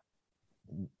not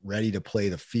ready to play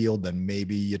the field, then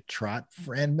maybe you trot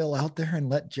Franmil out there and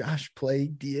let Josh play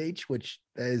DH, which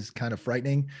is kind of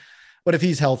frightening. But if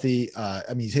he's healthy,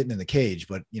 he's hitting in the cage,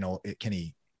 but can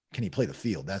he play the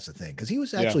field? That's the thing. Cause he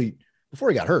was actually, before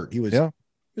he got hurt, he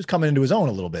was coming into his own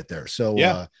a little bit there.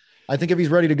 So I think if he's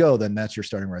ready to go, then that's your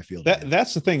starting right field.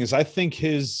 That's the thing is I think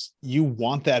you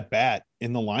want that bat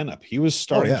in the lineup. He was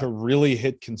starting to really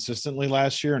hit consistently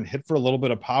last year and hit for a little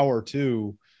bit of power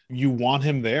too. You want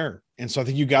him there. And so I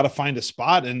think you got to find a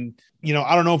spot. And,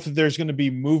 I don't know if there's going to be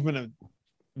movement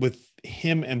with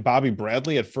him and Bobby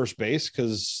Bradley at first base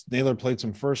because Naylor played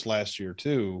some first last year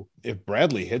too. If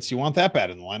Bradley hits, you want that bat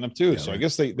in the lineup too. I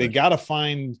guess they got to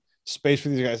find space for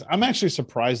these guys. I'm actually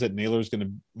surprised that Naylor's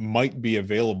might be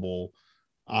available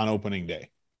on opening day.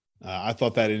 I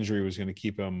thought that injury was going to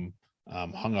keep him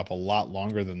hung up a lot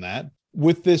longer than that.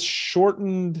 With this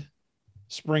shortened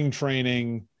spring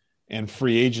training and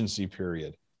free agency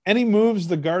period, any moves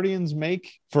the Guardians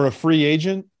make for a free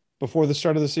agent before the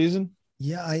start of the season?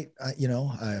 Yeah,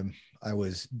 I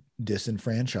was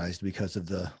disenfranchised because of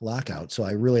the lockout, so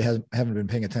I really haven't been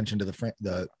paying attention to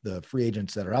the free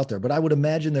agents that are out there. But I would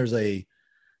imagine there's a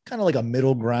kind of like a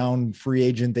middle ground free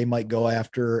agent they might go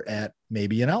after at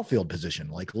maybe an outfield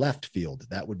position, like left field.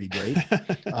 That would be great.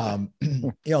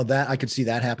 That I could see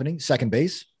that happening. Second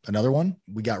base, another one.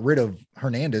 We got rid of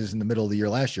Hernandez in the middle of the year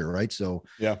last year, right? So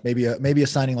maybe a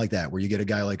signing like that, where you get a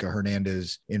guy like a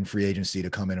Hernandez in free agency to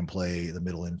come in and play the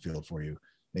middle infield for you.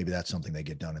 Maybe that's something they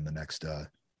get done in the next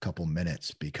couple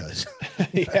minutes because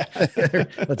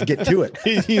let's get to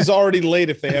it. He's already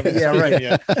late if they haven't.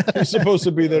 Yet. He's supposed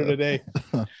to be there today.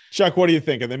 Chuck, what do you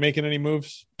think? Are they making any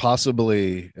moves?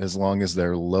 Possibly, as long as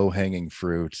they're low hanging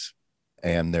fruit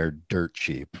and they're dirt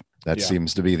cheap. That Yeah.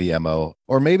 seems to be the MO.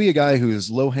 Or maybe a guy who's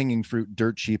low hanging fruit,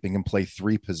 dirt cheap, and can play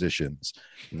 3 positions.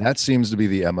 That seems to be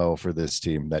the MO for this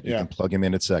team, that you Yeah. can plug him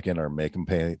in at second or make him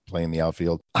play in the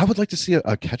outfield. I would like to see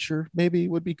a catcher, maybe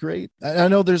would be great. I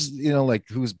know there's, like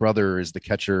whose brother is the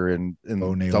catcher in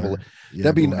Bo Naylor. double. Yeah,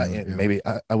 That'd be Bo Naylor, yeah. maybe.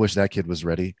 I wish that kid was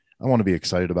ready. I want to be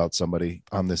excited about somebody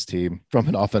on this team from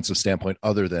an offensive standpoint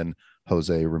other than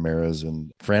Jose Ramirez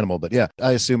and Franimal. But yeah,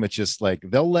 I assume it's just like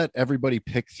they'll let everybody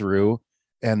pick through,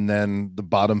 and then the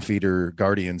bottom feeder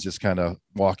Guardians just kind of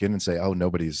walk in and say, "Oh,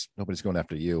 nobody's going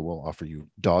after you. We'll offer you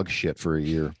dog shit for a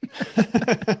year."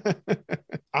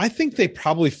 I think they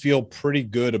probably feel pretty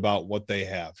good about what they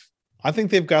have. I think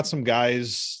they've got some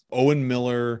guys, Owen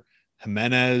Miller,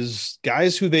 Jimenez,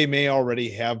 guys who they may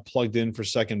already have plugged in for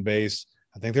second base.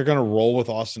 I think they're going to roll with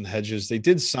Austin Hedges. They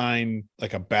did sign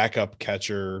like a backup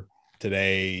catcher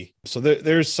today. So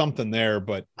there's something there,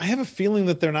 but I have a feeling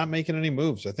that they're not making any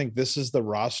moves. I think this is the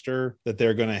roster that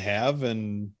they're going to have,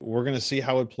 and we're going to see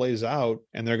how it plays out.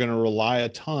 And they're going to rely a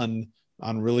ton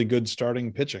on really good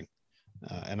starting pitching.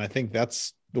 And I think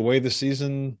that's the way the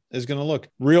season is going to look.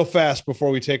 Real fast before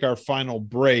we take our final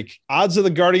break, odds of the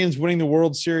Guardians winning the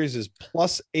World Series is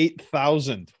plus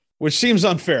 8,000, which seems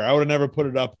unfair. I would have never put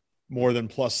it up more than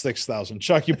plus 6,000.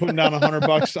 Chuck, you putting down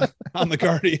 $100 on the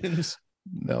Guardians?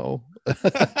 No,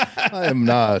 I am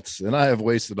not. And I have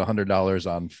wasted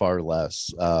 $100 on far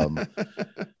less.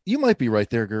 You might be right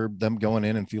there, Gerb, them going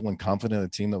in and feeling confident. A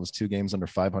team that was 2 games under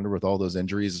 500 with all those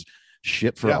injuries,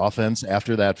 shit for offense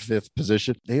after that 5th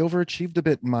position. They overachieved a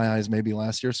bit in my eyes maybe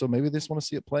last year. So maybe they just want to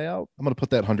see it play out. I'm going to put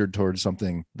that 100 towards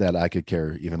something that I could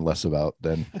care even less about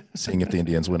than seeing if the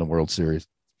Indians win a World Series.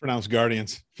 Pronounced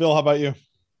Guardians. Phil, how about you?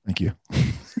 Thank you.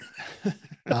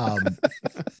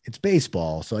 It's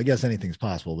baseball, so I guess anything's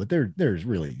possible, but there's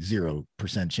really 0%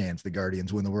 chance the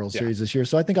Guardians win the World Series this year.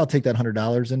 So I think I'll take that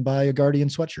 $100 and buy a Guardian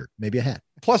sweatshirt, maybe a hat.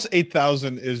 Plus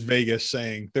 8,000 is Vegas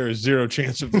saying there is 0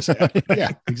 chance of this happening.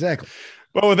 Yeah, exactly.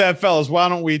 But with that, fellas, why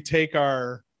don't we take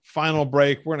our final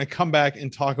break? We're going to come back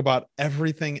and talk about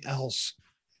everything else.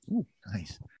 Ooh,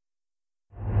 nice.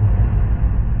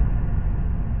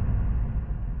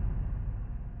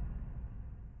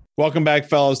 Welcome back,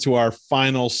 fellas, to our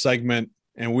final segment.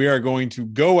 And we are going to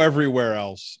go everywhere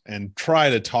else and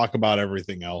try to talk about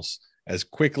everything else as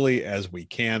quickly as we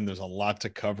can. There's a lot to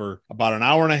cover. About an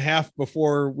hour and a half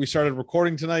before we started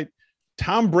recording tonight,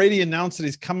 Tom Brady announced that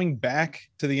he's coming back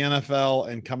to the NFL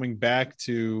and coming back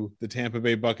to the Tampa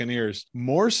Bay Buccaneers.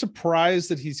 More surprised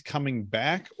that he's coming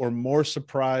back, or more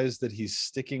surprised that he's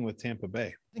sticking with Tampa Bay?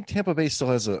 I think Tampa Bay still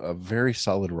has a very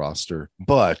solid roster,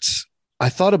 but I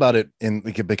thought about it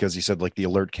because you said like the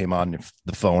alert came on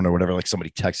the phone or whatever, like somebody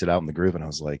texted out in the group, and I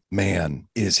was like, man,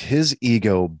 is his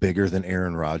ego bigger than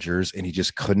Aaron Rodgers? And he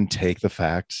just couldn't take the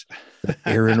fact that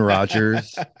Aaron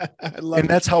Rodgers, and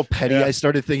that's how petty I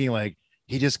started thinking, like,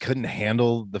 he just couldn't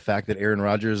handle the fact that Aaron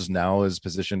Rodgers now is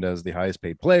positioned as the highest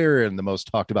paid player and the most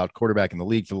talked about quarterback in the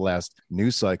league for the last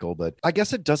news cycle. But I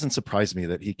guess it doesn't surprise me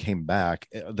that he came back,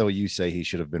 though you say he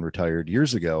should have been retired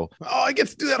years ago. Oh, I get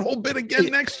to do that whole bit again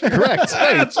next year. Correct.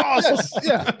 That's awesome. Yes.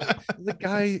 Yeah. The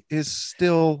guy is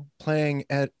still playing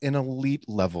at an elite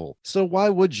level. So why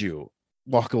would you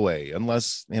walk away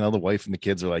unless, the wife and the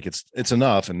kids are like, it's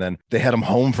enough? And then they had him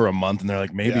home for a month and they're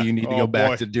like, maybe you need to go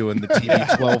back to doing the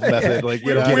TB12 method. Like,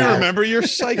 we remember you're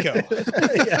psycho.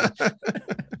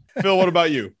 Phil, what about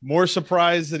you? More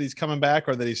surprised that he's coming back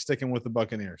or that he's sticking with the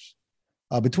Buccaneers?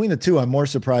 Between the two, I'm more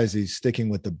surprised he's sticking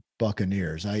with the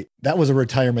Buccaneers. That was a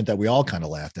retirement that we all kind of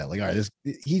laughed at. Like, all right,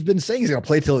 he's been saying he's going to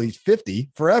play till he's 50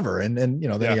 forever. And then he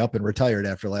up and retired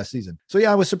after last season. So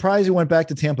yeah, I was surprised he went back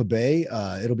to Tampa Bay.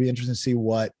 It'll be interesting to see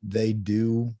what they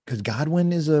do, because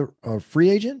Godwin is a free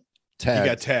agent. He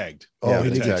got tagged. Oh, he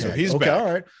did get tagged. So he's okay,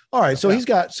 back. All right. So he's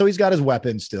got his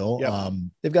weapon still. Yep.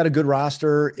 They've got a good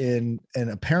roster and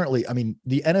apparently,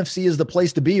 the NFC is the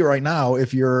place to be right now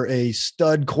if you're a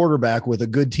stud quarterback with a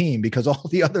good team, because all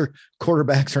the other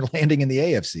quarterbacks are landing in the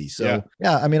AFC. So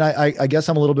I guess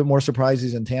I'm a little bit more surprised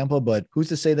he's in Tampa, but who's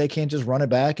to say they can't just run it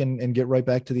back and get right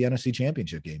back to the NFC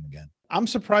Championship game again? I'm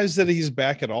surprised that he's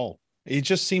back at all. He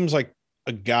just seems like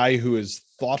a guy who is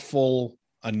thoughtful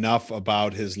enough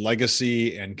about his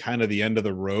legacy and kind of the end of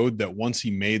the road that once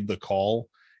he made the call,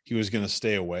 he was going to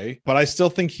stay away. But I still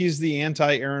think he's the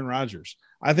anti-Aaron Rodgers.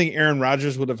 I think Aaron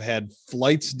Rodgers would have had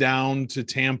flights down to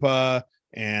Tampa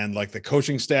and like the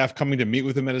coaching staff coming to meet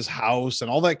with him at his house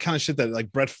and all that kind of shit that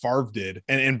like Brett Favre did.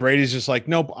 And Brady's just like,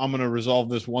 nope, I'm going to resolve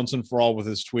this once and for all with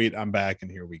his tweet. I'm back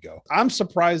and here we go. I'm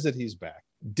surprised that he's back.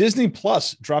 Disney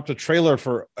Plus dropped a trailer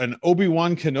for an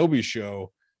Obi-Wan Kenobi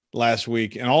show last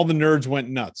week, and all the nerds went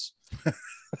nuts.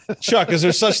 Chuck, is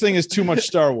there such thing as too much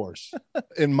Star Wars?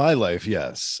 In my life,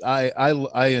 yes.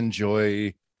 I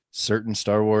enjoy certain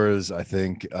Star Wars. I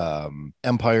think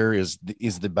Empire is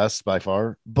the best by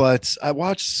far. But I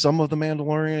watched some of The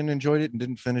Mandalorian, enjoyed it, and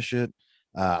didn't finish it.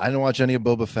 I didn't watch any of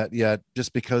Boba Fett yet,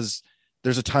 just because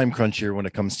there's a time crunch here when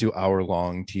it comes to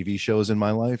hour-long TV shows in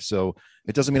my life. So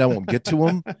it doesn't mean I won't get to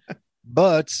them.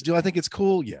 But do I think it's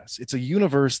cool? Yes. It's a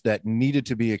universe that needed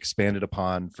to be expanded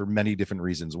upon for many different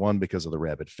reasons. One, because of the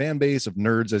rabid fan base of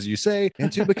nerds, as you say,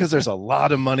 and two, because there's a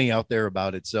lot of money out there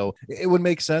about it. So it would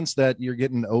make sense that you're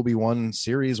getting Obi-Wan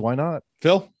series. Why not?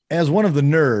 Phil? As one of the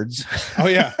nerds. Oh,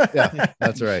 yeah. Yeah,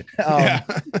 that's right.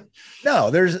 No,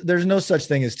 there's no such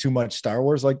thing as too much Star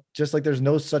Wars. Just like there's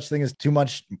no such thing as too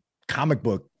much comic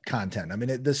book content. I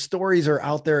mean, the stories are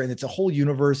out there and it's a whole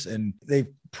universe, and they've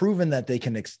proven that they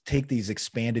can take these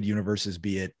expanded universes,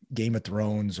 be it Game of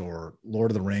Thrones or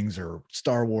Lord of the Rings or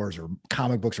Star Wars or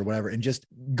comic books or whatever, and just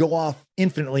go off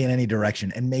infinitely in any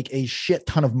direction and make a shit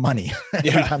ton of money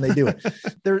every time they do it.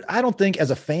 I don't think, as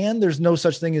a fan, there's no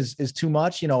such thing as too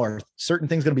much. Are certain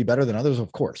things going to be better than others?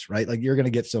 Of course, right? Like, you're going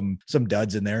to get some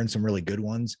duds in there and some really good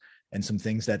ones, and some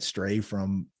things that stray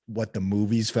from what the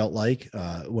movies felt like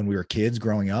when we were kids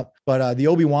growing up. But the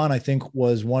Obi-Wan, I think,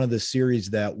 was one of the series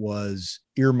that was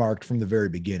earmarked from the very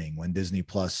beginning when Disney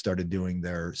Plus started doing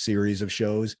their series of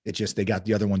shows. It's just they got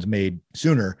the other ones made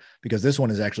sooner, because this one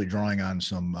is actually drawing on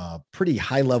some pretty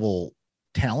high level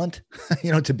talent,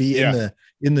 to be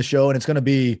in the show. And it's going to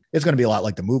be a lot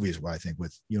like the movies, where I think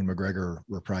with Ewan McGregor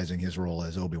reprising his role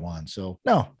as Obi-Wan. So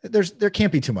no, there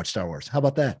can't be too much Star Wars. How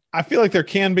about that? I feel like there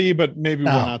can be, but maybe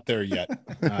we're not there yet.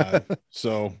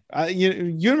 So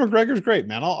Ewan McGregor's great,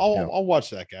 man. I'll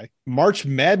watch that guy. March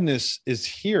Madness is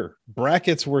here.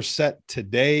 Brackets were set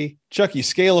today. Chucky,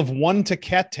 scale of 1 to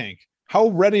Cat Tank. How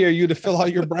ready are you to fill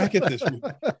out your bracket this week?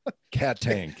 Cat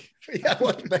Tank. Yeah,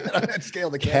 what's bad on that scale?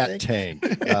 The Cat Tank.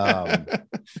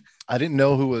 I didn't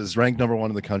know who was ranked number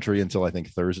 1 in the country until I think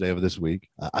Thursday of this week.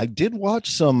 I did watch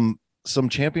some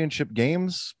championship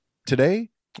games today,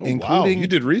 including you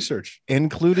did research,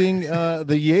 including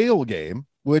the Yale game,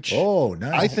 which nice.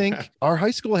 I think our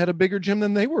high school had a bigger gym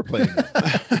than they were playing.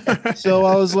 So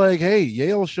I was like, hey,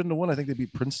 Yale shouldn't have won. I think they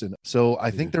beat Princeton. So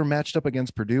I think they're matched up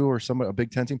against Purdue or a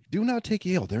Big Ten team. Do not take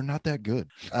Yale. They're not that good.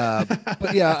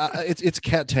 But yeah, it's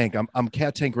Cat Tank. I'm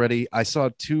Cat Tank ready. I saw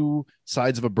 2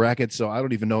 sides of a bracket, so I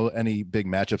don't even know any big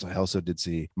matchups. I also did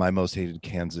see my most hated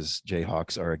Kansas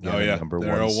Jayhawks are again number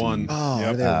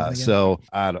 1. So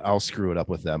I'll screw it up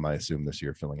with them, I assume, this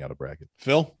year, filling out a bracket.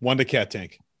 Phil, 1 to Cat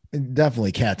Tank.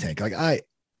 Definitely Cat Tank. Like,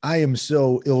 I am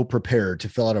so ill prepared to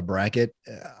fill out a bracket.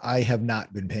 I have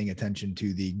not been paying attention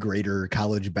to the greater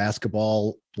college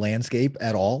basketball landscape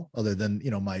at all, other than,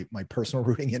 my personal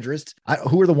rooting interests.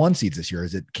 Who are the 1 seeds this year?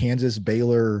 Is it Kansas,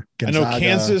 Baylor, Gonzaga? I know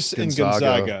Kansas and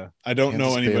Gonzaga. I don't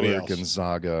know anybody Baylor, else.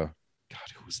 Gonzaga. God,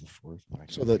 who was the 4th? I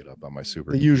can look it up on my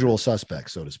super. The usual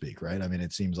suspects, so to speak, right? I mean,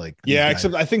 it seems like. Yeah,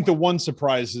 except I think the one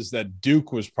surprise is that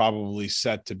Duke was probably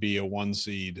set to be a 1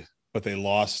 seed, but they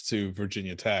lost to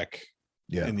Virginia Tech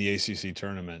in the ACC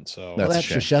tournament. So that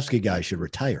Krzyzewski guy should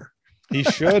retire. He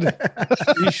should.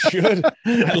 He should.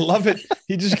 I love it.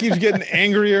 He just keeps getting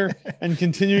angrier and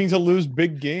continuing to lose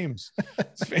big games.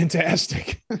 It's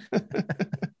fantastic.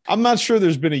 I'm not sure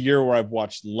there's been a year where I've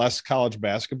watched less college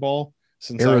basketball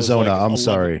since Arizona. I was like 11. I'm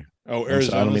sorry. Oh,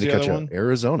 Arizona. I don't mean to catch up.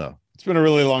 Arizona. It's been a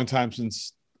really long time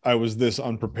since I was this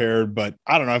unprepared, but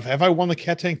I don't know. Have I won the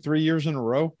Cat Tank 3 years in a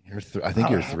row? I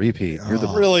think you're 3, Pete. You're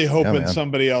really hoping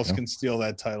somebody else can steal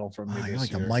that title from me. You're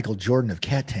like year. the Michael Jordan of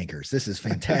cat tankers. This is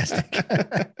fantastic.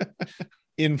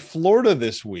 In Florida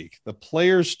this week, the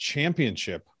Players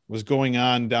Championship was going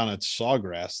on down at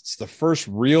Sawgrass. It's the first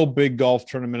real big golf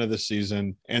tournament of the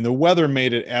season, and the weather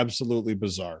made it absolutely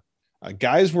bizarre.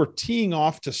 Guys were teeing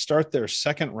off to start their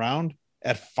second round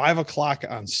at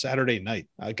 5:00 on Saturday night.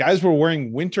 Guys were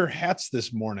wearing winter hats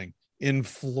this morning in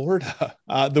Florida.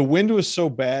 The wind was so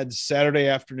bad Saturday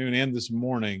afternoon and this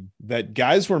morning that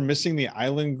guys were missing the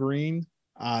island green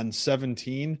on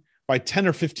 17 by 10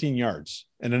 or 15 yards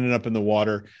and ended up in the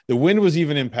water. The wind was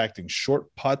even impacting short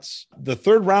putts. The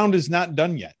third round is not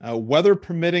done yet. Weather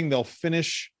permitting, they'll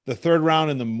finish the third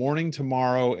round in the morning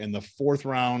tomorrow and the 4th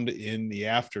round in the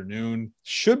afternoon.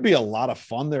 Should be a lot of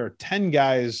fun. There are 10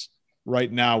 guys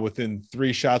right now within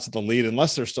 3 shots of the lead,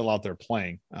 unless they're still out there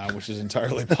playing, which is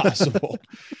entirely possible.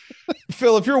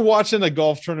 Phil, if you're watching a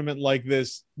golf tournament like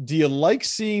this, do you like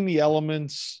seeing the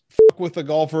elements fuck with the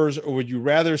golfers, or would you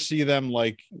rather see them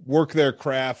like work their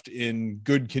craft in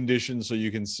good conditions so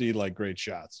you can see like great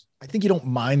shots? I think you don't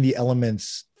mind the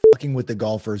elements fucking with the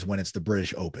golfers when it's the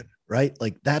British Open, right?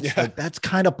 Like that's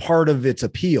kind of part of its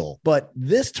appeal. But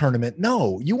this tournament,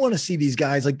 no, you want to see these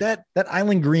guys like that. That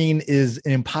Island Green is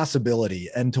an impossibility.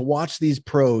 And to watch these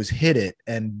pros hit it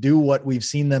and do what we've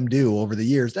seen them do over the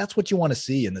years, that's what you want to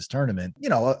see in this tournament. You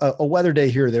know, a weather day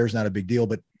here or there is not a big deal,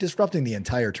 but disrupting the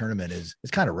entire tournament is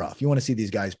kind of rough. You want to see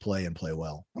these guys play and play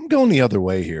well. I'm going the other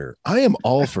way here. I am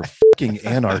all for fucking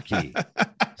anarchy.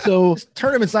 So this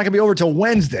tournament's not going to be over till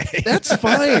Wednesday. That's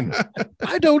fine.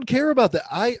 I don't care about that.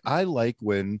 I like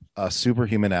when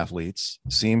superhuman athletes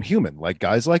seem human, like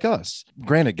guys like us.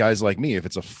 Granted, guys like me, if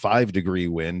it's a 5-degree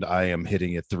wind, I am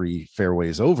hitting it 3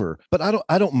 fairways over, but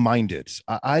I don't mind it.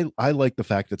 I like the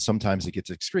fact that sometimes it gets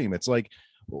extreme. It's like,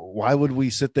 why would we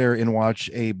sit there and watch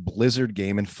a blizzard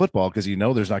game in football? Because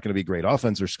there's not going to be great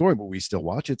offense or scoring, but we still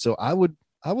watch it. So I'm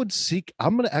going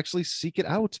to actually seek it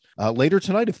out later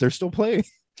tonight if they're still playing.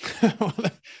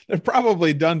 They're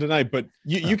probably done tonight, but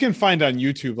you can find on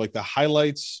YouTube like the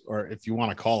highlights, or if you want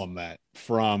to call them that,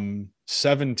 from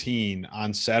 17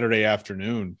 on Saturday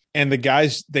afternoon. And the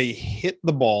guys, they hit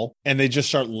the ball and they just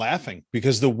start laughing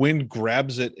because the wind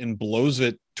grabs it and blows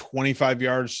it 25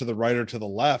 yards to the right or to the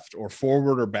left or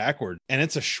forward or backward. And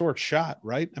it's a short shot,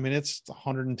 right? I mean, it's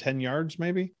 110 yards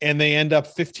maybe, and they end up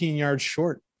 15 yards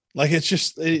short. Like, it's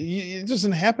just, it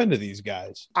doesn't happen to these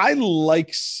guys. I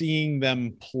like seeing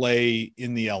them play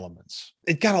in the elements.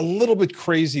 It got a little bit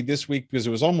crazy this week because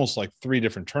it was almost like 3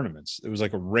 different tournaments. It was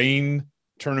like a rain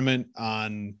tournament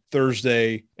on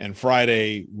Thursday and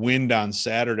Friday, wind on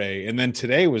Saturday. And then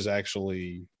today was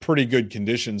actually pretty good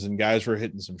conditions and guys were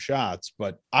hitting some shots.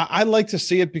 But I like to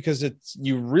see it because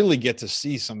you really get to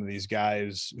see some of these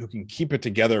guys who can keep it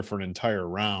together for an entire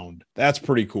round. That's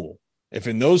pretty cool. If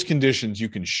in those conditions you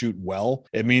can shoot well,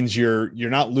 it means you're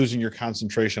not losing your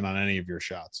concentration on any of your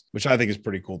shots, which I think is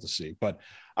pretty cool to see. But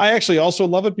I actually also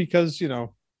love it because,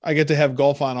 I get to have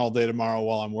golf on all day tomorrow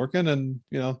while I'm working, and,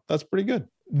 that's pretty good.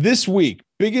 This week,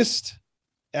 biggest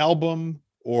album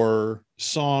or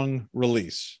song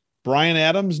release: Bryan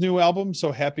Adams' new album,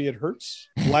 So Happy It Hurts,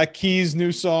 Black Keys'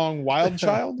 new song, Wild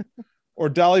Child, or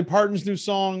Dolly Parton's new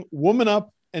song, Woman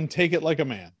Up and Take It Like a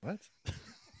Man. What?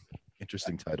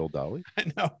 Interesting title, Dolly.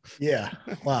 I know. Yeah.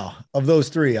 Wow. Of those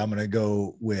 3, I'm going to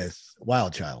go with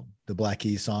Wild Child. The Black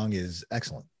Keys song is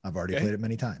excellent. I've already played it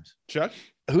many times. Chuck?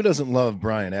 Who doesn't love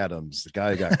Bryan Adams? The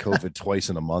guy got COVID twice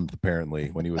in a month, apparently,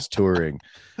 when he was touring.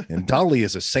 And Dolly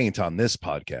is a saint on this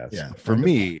podcast. Yeah. For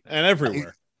me. And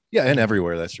everywhere. Yeah, and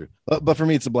everywhere. That's true. But for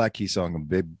me, it's a Black Keys song. I'm a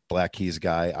big Black Keys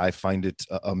guy. I find it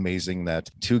amazing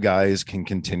that 2 guys can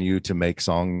continue to make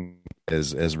songs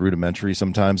as rudimentary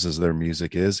sometimes as their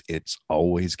music is. It's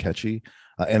always catchy.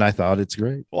 And I thought it's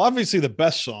great. Well, obviously the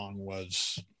best song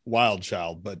was Wild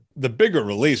Child, but the bigger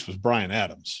release was Bryan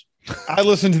Adams. I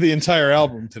listened to the entire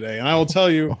album today, and I will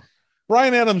tell you,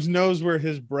 Bryan Adams knows where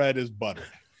his bread is buttered.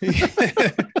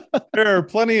 There are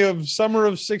plenty of Summer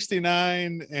of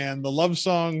 '69 and the love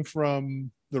song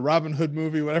from the Robin Hood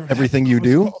movie, whatever. Everything You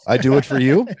Do, I Do It For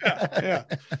You. Yeah.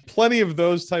 Plenty of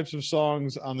those types of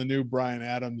songs on the new Bryan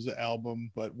Adams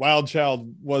album, but Wild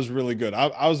Child was really good.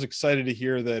 I was excited to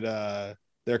hear that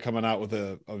they're coming out with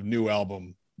a new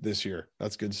album this year.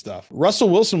 That's good stuff. Russell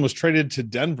Wilson was traded to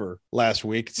Denver last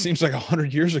week. It seems like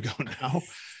 100 years ago now.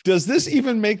 Does this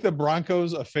even make the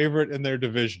Broncos a favorite in their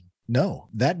division? No,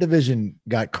 that division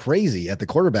got crazy at the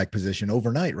quarterback position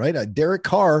overnight, right? Derek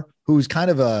Carr, who's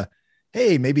kind of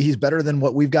hey, maybe he's better than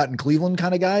what we've got in Cleveland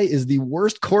kind of guy, is the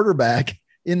worst quarterback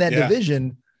in that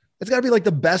division. It's got to be like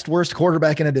the worst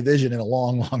quarterback in a division in a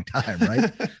long, long time,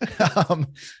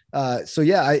 right? So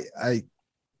yeah,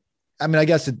 I mean, I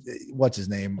guess what's his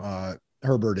name?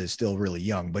 Herbert is still really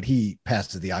young, but he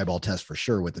passes the eyeball test for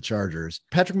sure with the Chargers.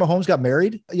 Patrick Mahomes got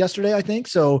married yesterday, I think.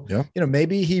 So,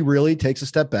 maybe he really takes a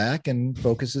step back and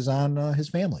focuses on his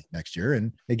family next year.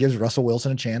 And it gives Russell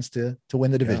Wilson a chance to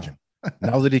win the division.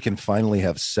 Now that he can finally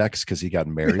have sex because he got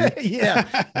married.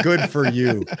 Yeah. Good for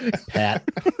you, Pat.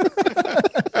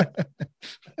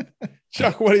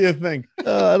 Chuck, what do you think?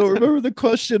 I don't remember the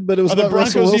question, but it was Are the about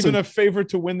Russell Broncos Wilson. even a favorite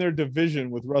to win their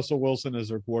division with Russell Wilson as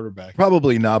their quarterback?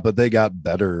 Probably not, but they got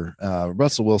better.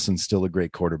 Russell Wilson's still a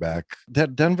great quarterback.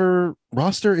 That Denver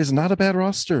roster is not a bad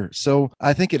roster. So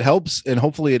I think it helps, and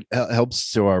hopefully it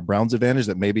helps to our Browns' advantage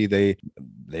that maybe they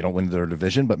don't win their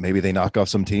division, but maybe they knock off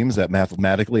some teams that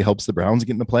mathematically helps the Browns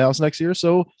get in the playoffs next year.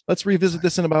 So let's revisit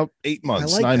this in about 8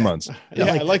 months, 9 months.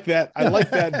 Yeah, I like that. I like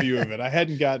that view of it. I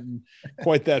hadn't gotten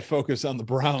quite that focus on the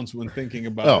Browns when thinking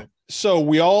about it. So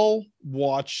we all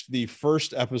watched the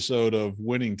first episode of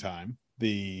Winning Time,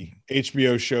 the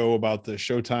HBO show about the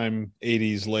Showtime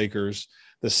 80s Lakers.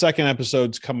 The second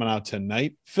episode's coming out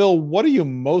tonight. Phil, what are you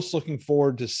most looking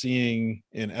forward to seeing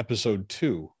in episode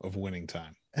 2 of Winning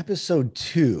Time? Episode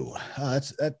 2.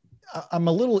 I'm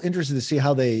a little interested to see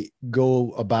how they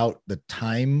go about the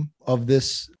time of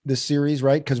this series,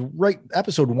 right? Because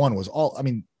episode 1 was all, I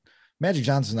mean, Magic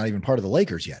Johnson's not even part of the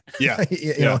Lakers yet. Yeah.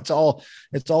 you know, it's all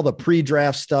the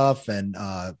pre-draft stuff and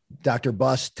Dr.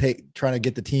 Buss trying to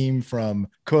get the team from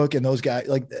Cook and those guys.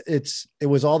 Like it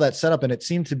was all that setup, and it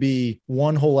seemed to be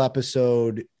one whole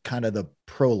episode, kind of the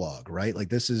prologue, right? Like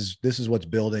this is what's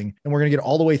building, and we're going to get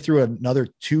all the way through another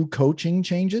 2 coaching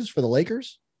changes for the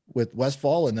Lakers with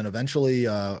Westfall, and then eventually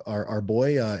our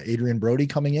boy Adrian Brody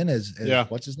coming in as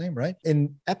what's his name, right?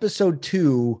 In episode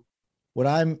 2, what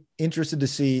I'm interested to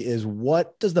see is,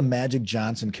 what does the Magic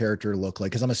Johnson character look like?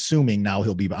 Because I'm assuming now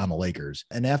he'll be on the Lakers.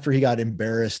 And after he got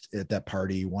embarrassed at that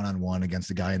party 1-on-1 against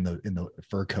the guy in the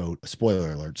fur coat,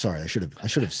 spoiler alert. Sorry, I should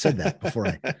have said that before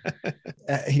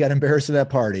he got embarrassed at that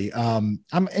party. I'm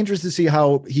interested to see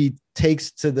how he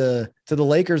takes to the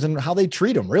Lakers and how they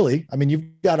treat him. Really, I mean,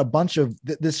 you've got a bunch of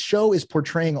this show is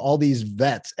portraying all these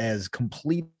vets as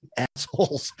complete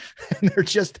assholes, and they're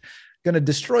just going to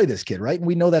destroy this kid, right? And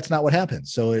we know that's not what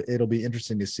happens. So it'll be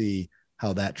interesting to see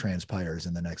how that transpires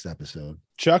in the next episode.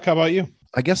 Chuck, how about you?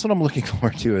 I guess what I'm looking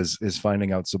forward to is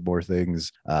finding out some more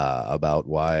things about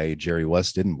why Jerry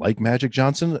West didn't like Magic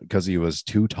Johnson, because he was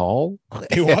too tall.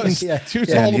 He was too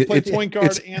tall to play point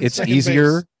guard. It's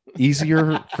easier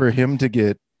for him to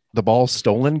get the ball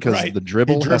stolen because the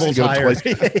dribble has to go higher.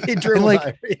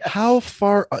 Twice. How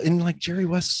far? And like Jerry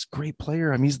West's great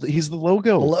player. I mean, he's the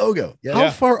logo. The logo. Yeah.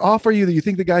 How far off are you that you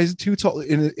think the guy's too tall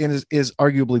and is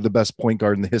arguably the best point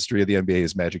guard in the history of the NBA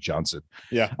is Magic Johnson?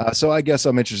 Yeah. So I guess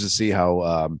I'm interested to see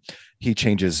how he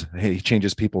changes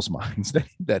people's minds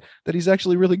that he's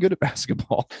actually really good at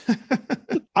basketball.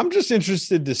 I'm just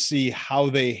interested to see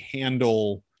how they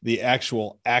handle the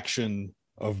actual action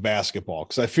of basketball,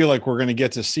 because I feel like we're going to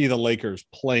get to see the Lakers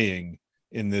playing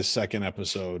in this second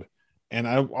episode, and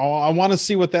I want to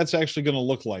see what that's actually going to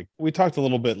look like. We talked a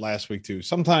little bit last week too.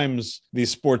 Sometimes these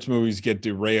sports movies get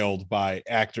derailed by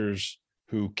actors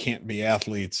who can't be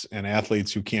athletes and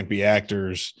athletes who can't be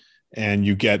actors, and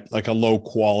you get like a low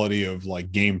quality of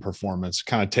like game performance.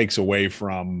 Kind of takes away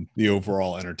from the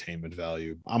overall entertainment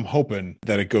value. I'm hoping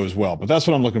that it goes well, but that's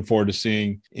what I'm looking forward to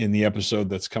seeing in the episode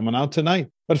that's coming out tonight.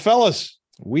 But fellas,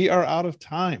 we are out of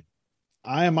time.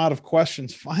 I am out of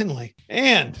questions finally.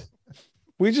 And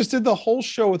we just did the whole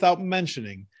show without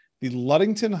mentioning the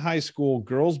Ludington High School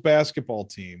girls basketball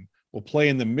team will play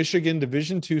in the Michigan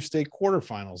Division II state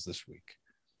quarterfinals this week.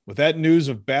 With that news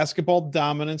of basketball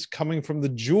dominance coming from the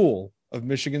jewel of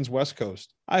Michigan's West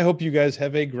Coast, I hope you guys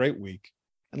have a great week,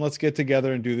 and let's get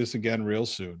together and do this again real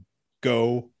soon.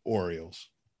 Go Orioles.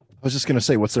 I was just going to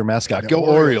say, what's their mascot? Go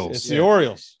Orioles. It's the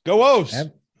Orioles. Go O's.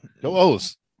 Go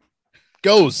O's.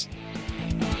 Goes.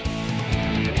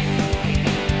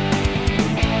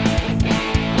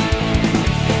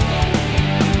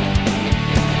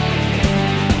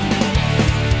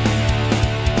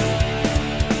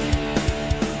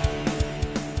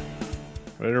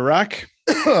 Ready to rock?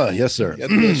 Yes, sir. Get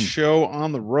this show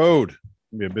on the road.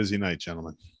 It'll be a busy night,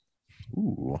 gentlemen.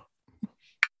 Ooh.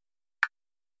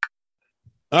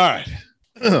 All right.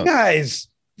 Guys,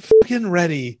 fucking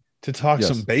ready to talk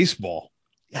some baseball.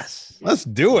 Yes. Let's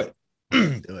do it.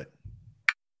 Do it.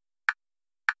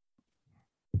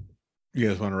 You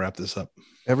guys want to wrap this up?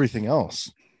 Everything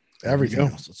else. Everything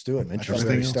else. Let's do it.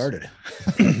 Interesting. Started.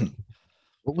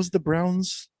 What was the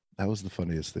Browns? That was the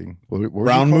funniest thing. What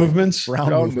Brown movements.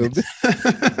 Brown movements.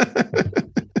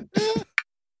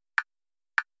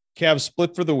 Cavs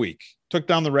split for the week. Took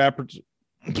down the Raptors.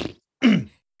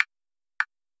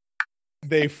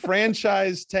 They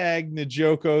franchise tagged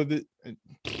Njoku.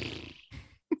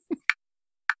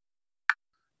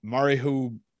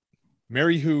 Marihu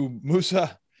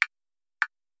Musa.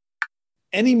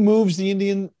 Any moves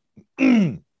the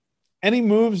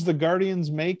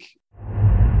Guardians make?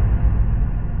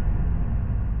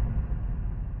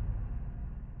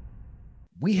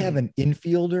 We have an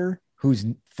infielder whose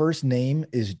first name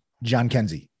is John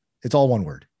Kensey. It's all one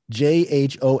word.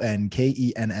 Jonkensy.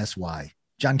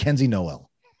 John Kensey Noel.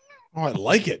 Oh, I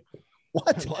like it.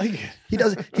 What? I like it. He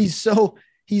does. He's so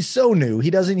new.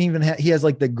 He doesn't even have, he has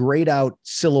like the grayed out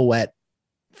silhouette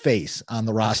face on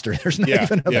the roster. There's not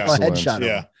even a headshot of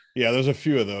him. Yeah, there's a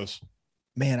few of those.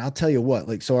 Man, I'll tell you what,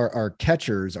 like, so our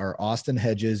catchers are Austin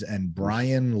Hedges and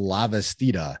Brian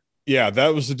Lavastida. Yeah,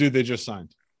 that was the dude they just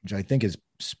signed. Which I think is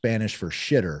Spanish for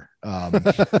shitter.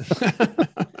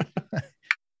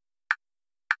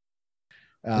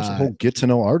 There's a whole get to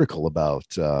know article about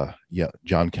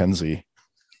John Kenzie.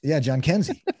 Yeah, John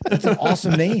Kenzie. That's an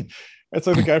awesome name. That's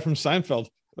like the guy from Seinfeld.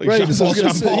 Like Right.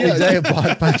 John Paul. Yeah,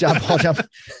 exactly. John Paul. John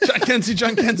Kenzie.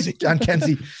 John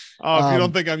Kenzie. Oh, if you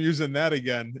don't think I'm using that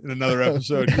again in another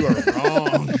episode, you are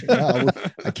wrong.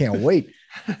 I can't wait.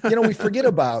 We forget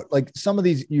about like some of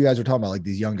these you guys were talking about, like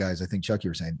these young guys. I think Chuck, you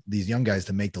were saying these young guys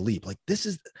to make the leap. Like this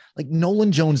is like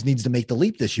Nolan Jones needs to make the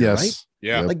leap this year, right?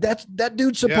 Yeah. Like that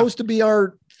dude's supposed to be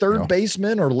our third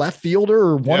baseman or left fielder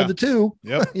or one of the two.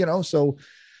 Yep. So.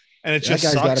 And it just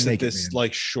sucks that this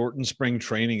like shortened spring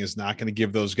training is not going to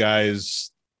give those guys,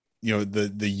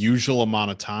 the usual amount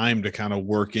of time to kind of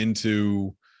work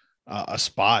into a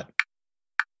spot.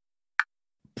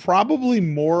 Probably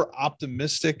more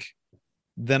optimistic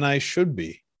than I should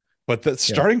be, but the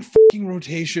starting fucking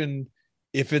rotation,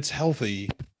 if it's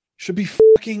healthy, should be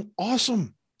fucking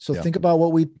awesome. So think about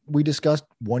what we discussed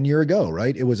 1 year ago,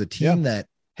 right? It was a team that,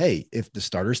 hey, if the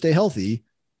starters stay healthy,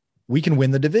 we can win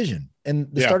the division. And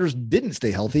the starters didn't stay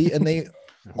healthy, and they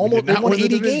almost won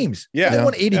 80 games. Yeah, they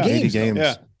won 80 games.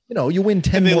 Yeah. You win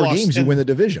 10 more games, you win the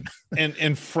division. and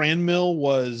Franmil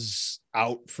was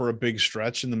out for a big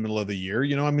stretch in the middle of the year.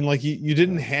 You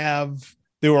didn't have.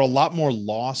 They were a lot more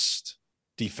lost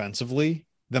defensively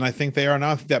than I think they are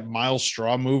now. I think that Miles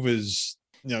Straw move is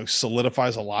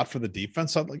solidifies a lot for the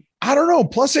defense. I don't know.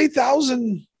 Plus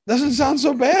 8,000. Doesn't sound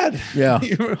so bad. Yeah.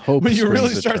 When you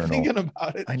really start thinking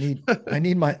about it. I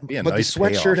need my but nice the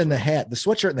sweatshirt and the hat. The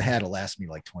sweatshirt and the hat will last me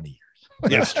like 20 years.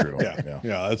 That's true. Yeah,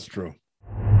 that's true.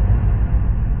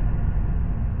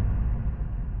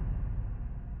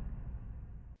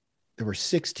 There were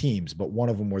 6 teams, but one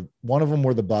of them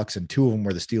were the Bucks and 2 of them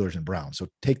were the Steelers and Browns. So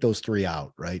take those 3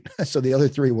 out, right? So the other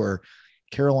 3 were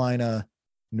Carolina,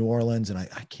 New Orleans, and I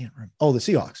can't remember. Oh, the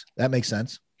Seahawks. That makes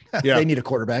sense. Yeah. They need a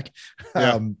quarterback.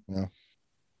 If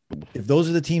those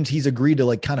are the teams he's agreed to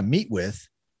like kind of meet with,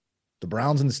 the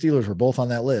Browns and the Steelers were both on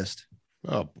that list.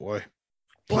 Oh boy,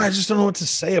 I just don't know what to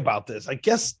say about this. I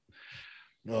guess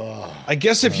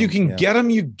if you can get him,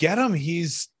 you get him.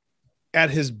 He's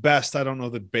at his best. I don't know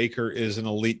that Baker is an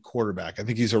elite quarterback. I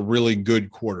think he's a really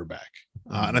good quarterback.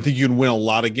 And I think you can win a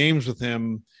lot of games with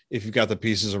him if you've got the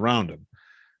pieces around him.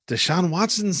 Deshaun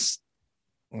Watson's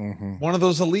one of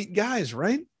those elite guys,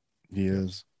 right? He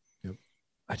is. Yep.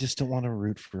 I just don't want to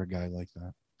root for a guy like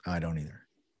that. I don't either.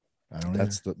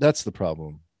 That's the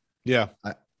problem. Yeah.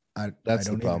 That's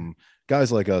the problem. Either.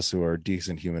 Guys like us who are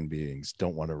decent human beings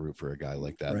don't want to root for a guy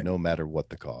like that, no matter what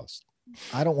the cost.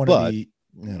 I don't want to be,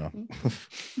 I mean,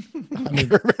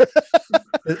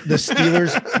 the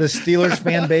Steelers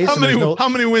fan base. How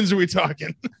many wins are we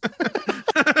talking?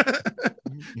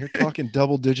 You're talking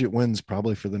double-digit wins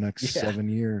probably for the next 7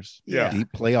 years. Yeah, deep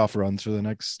playoff runs for the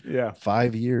next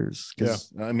 5 years.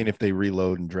 I mean, if they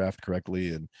reload and draft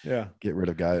correctly and get rid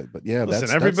of guys, but listen,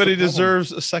 everybody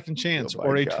deserves a second chance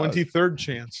or a 23rd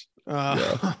chance.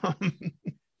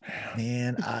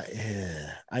 Man,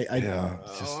 I'm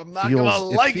not gonna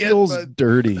like it. Feels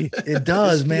dirty. It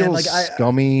does, man. Like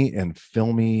scummy and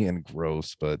filmy and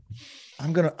gross. But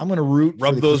I'm gonna root.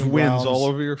 Rub those wins all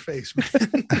over your face, man.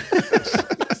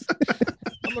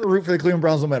 I'm gonna root for the Cleveland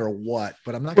Browns no matter what,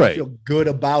 but I'm not gonna feel good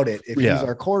about it if he's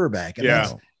our quarterback.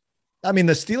 And I mean,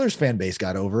 the Steelers fan base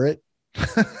got over it.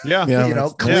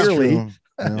 Clearly.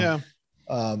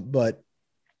 But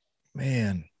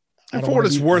man. And for what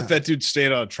it's worth, that dude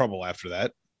stayed out of trouble after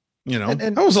that.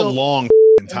 That was a long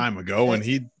time ago,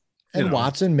 and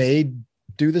Watson may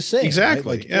do the same.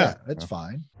 Exactly. Right? Like, that's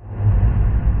fine.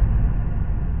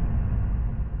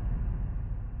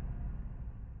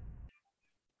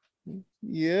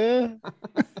 Yeah,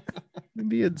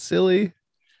 being silly.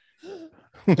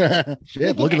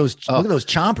 Shit, look at those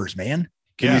chompers, man.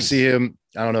 Can you see him?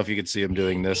 I don't know if you could see him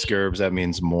doing this, Gerbs. That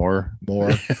means more.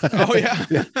 Oh yeah.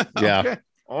 Yeah. Okay.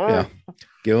 Yeah.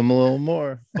 Give him a little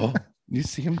more. Oh, you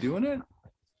see him doing it?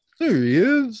 There he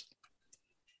is.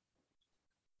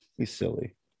 He's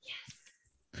silly.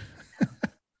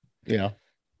 Yeah.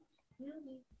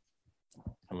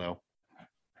 Hello.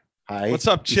 Hi. What's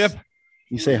up, Chip?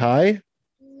 You say hi?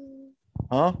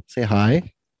 Huh? Say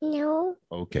hi. No.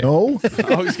 Okay. No.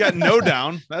 Oh, he's got no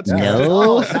down. That's good.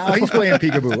 No. Now he's playing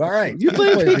peekaboo. All right. You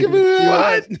playing peekaboo?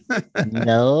 What?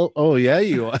 No. Oh, yeah,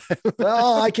 you are.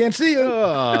 Oh, I can't see you.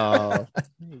 Oh.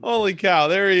 Holy cow.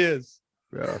 There he is.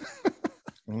 Yeah.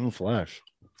 Flash.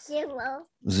 0.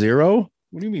 0?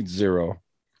 What do you mean 0?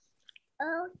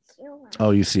 Oh, 0.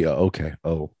 Oh, you see. Okay.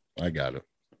 Oh, I got it.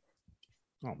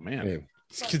 Oh, man. Hey.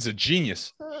 This kid's a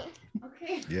genius.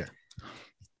 Okay. Yeah.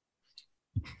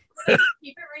 Keep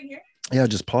it right here. Yeah,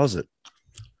 just pause it.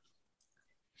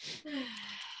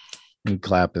 You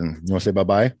clapping. You want to say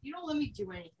bye-bye? You don't let me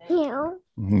do anything. No.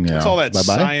 Yeah. What's all that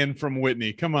Bye-bye? sighing from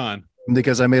Whitney? Come on.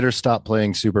 Because I made her stop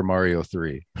playing Super Mario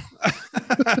 3.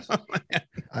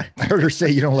 I heard her say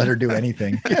you don't let her do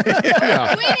anything.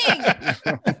 Yeah.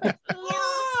 Winning.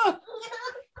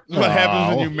 What happens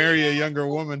when Aw. you marry a younger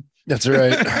woman? That's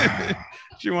right.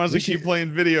 She wants to keep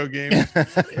playing video games.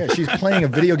 Yeah, she's playing a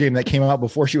video game that came out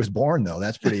before she was born, though.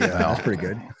 That's pretty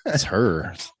good. It's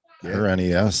her. Yeah. Her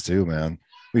NES too, man.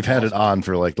 We've had it on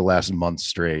for like the last month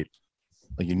straight.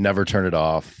 Like you never turn it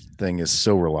off. Thing is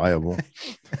so reliable.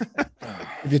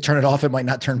 If you turn it off, it might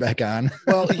not turn back on.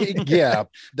 Well, yeah,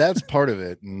 that's part of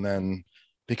it. And then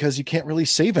because you can't really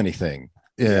save anything.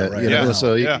 Yeah, right. you know, Yeah.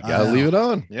 so you Yeah. gotta leave it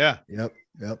on. Yeah. Yep.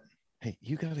 Hey,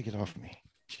 you gotta get off me.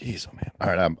 Jeez, oh man. All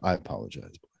right, I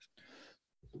apologize.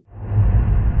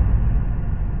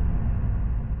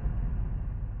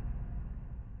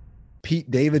 Pete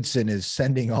Davidson is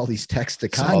sending all these texts to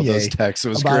Saw those Kanye texts. It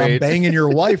was about I'm great. banging your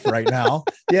wife right now.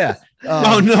 Yeah.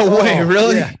 Oh, no way.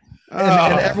 Really? Yeah.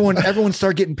 And everyone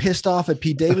started getting pissed off at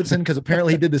Pete Davidson because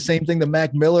apparently he did the same thing to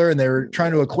Mac Miller, and they were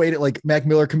trying to equate it like Mac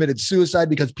Miller committed suicide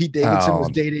because Pete Davidson was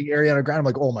dating Ariana Grande. I'm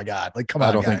like, oh my God, like come on.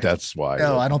 I don't think guys. that's why.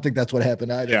 No, I don't think that's what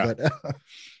happened either. Yeah. But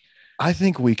I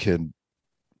think we could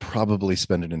probably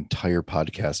spend an entire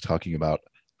podcast talking about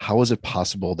how is it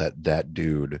possible that that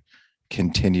dude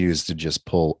continues to just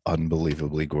pull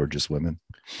unbelievably gorgeous women.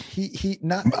 he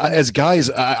not As guys,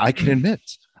 I could admit,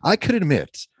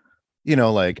 you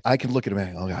know, like I could look at him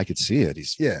and oh, I could see it.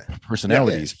 He's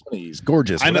personality, he's funny, he's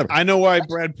gorgeous. I know why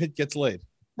Brad Pitt gets laid.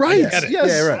 Right. Yeah. Yes.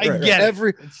 Yeah, right, I get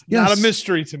it. It's not yes. a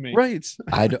mystery to me. Right.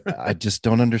 I just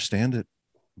don't understand it,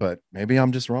 but maybe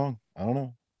I'm just wrong. I don't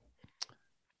know.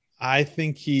 I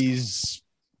think he's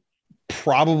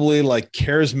probably like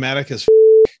charismatic as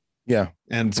Yeah.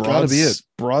 and It's gotta be it.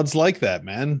 Broads like that,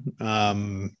 man.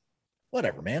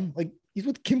 whatever, man. Like he's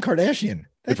with Kim Kardashian.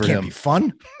 That Good for can't him. be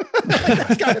fun.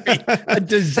 It's got to be a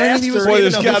disaster. Boy,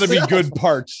 there's in got to be himself. good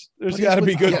parts. There's got to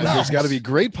be good Yeah, parts. there's got to be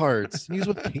great parts. He was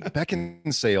with Kate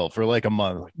Beckinsale for like a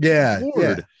month. Yeah,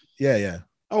 Lord. yeah.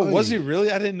 Oh, was he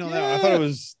really? I didn't know that. I thought it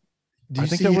was. Do I you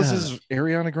think see, that was his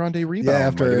Ariana Grande rebound. Yeah,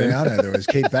 after might have been. Ariana, there was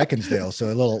Kate Beckinsale. So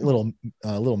a little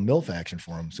MILF action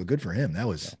for him. So good for him. That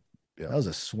was that was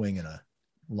a swing and a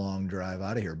long drive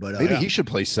out of here. But Maybe he should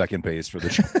play second base for the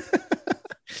show.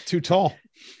 He's too tall.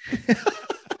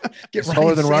 get He's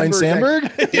taller than Ryan Sandberg.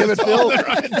 Damn it, Phil.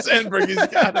 Ryan Sandberg, he's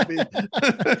got to be.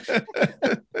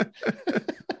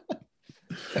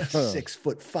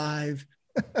 6'5".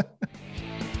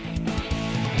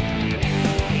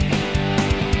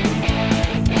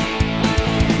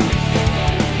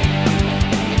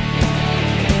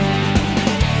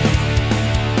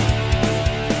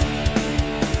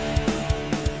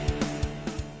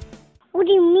 What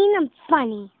do you mean I'm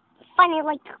funny? Funny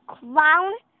like a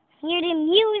clown? Here to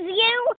amuse you?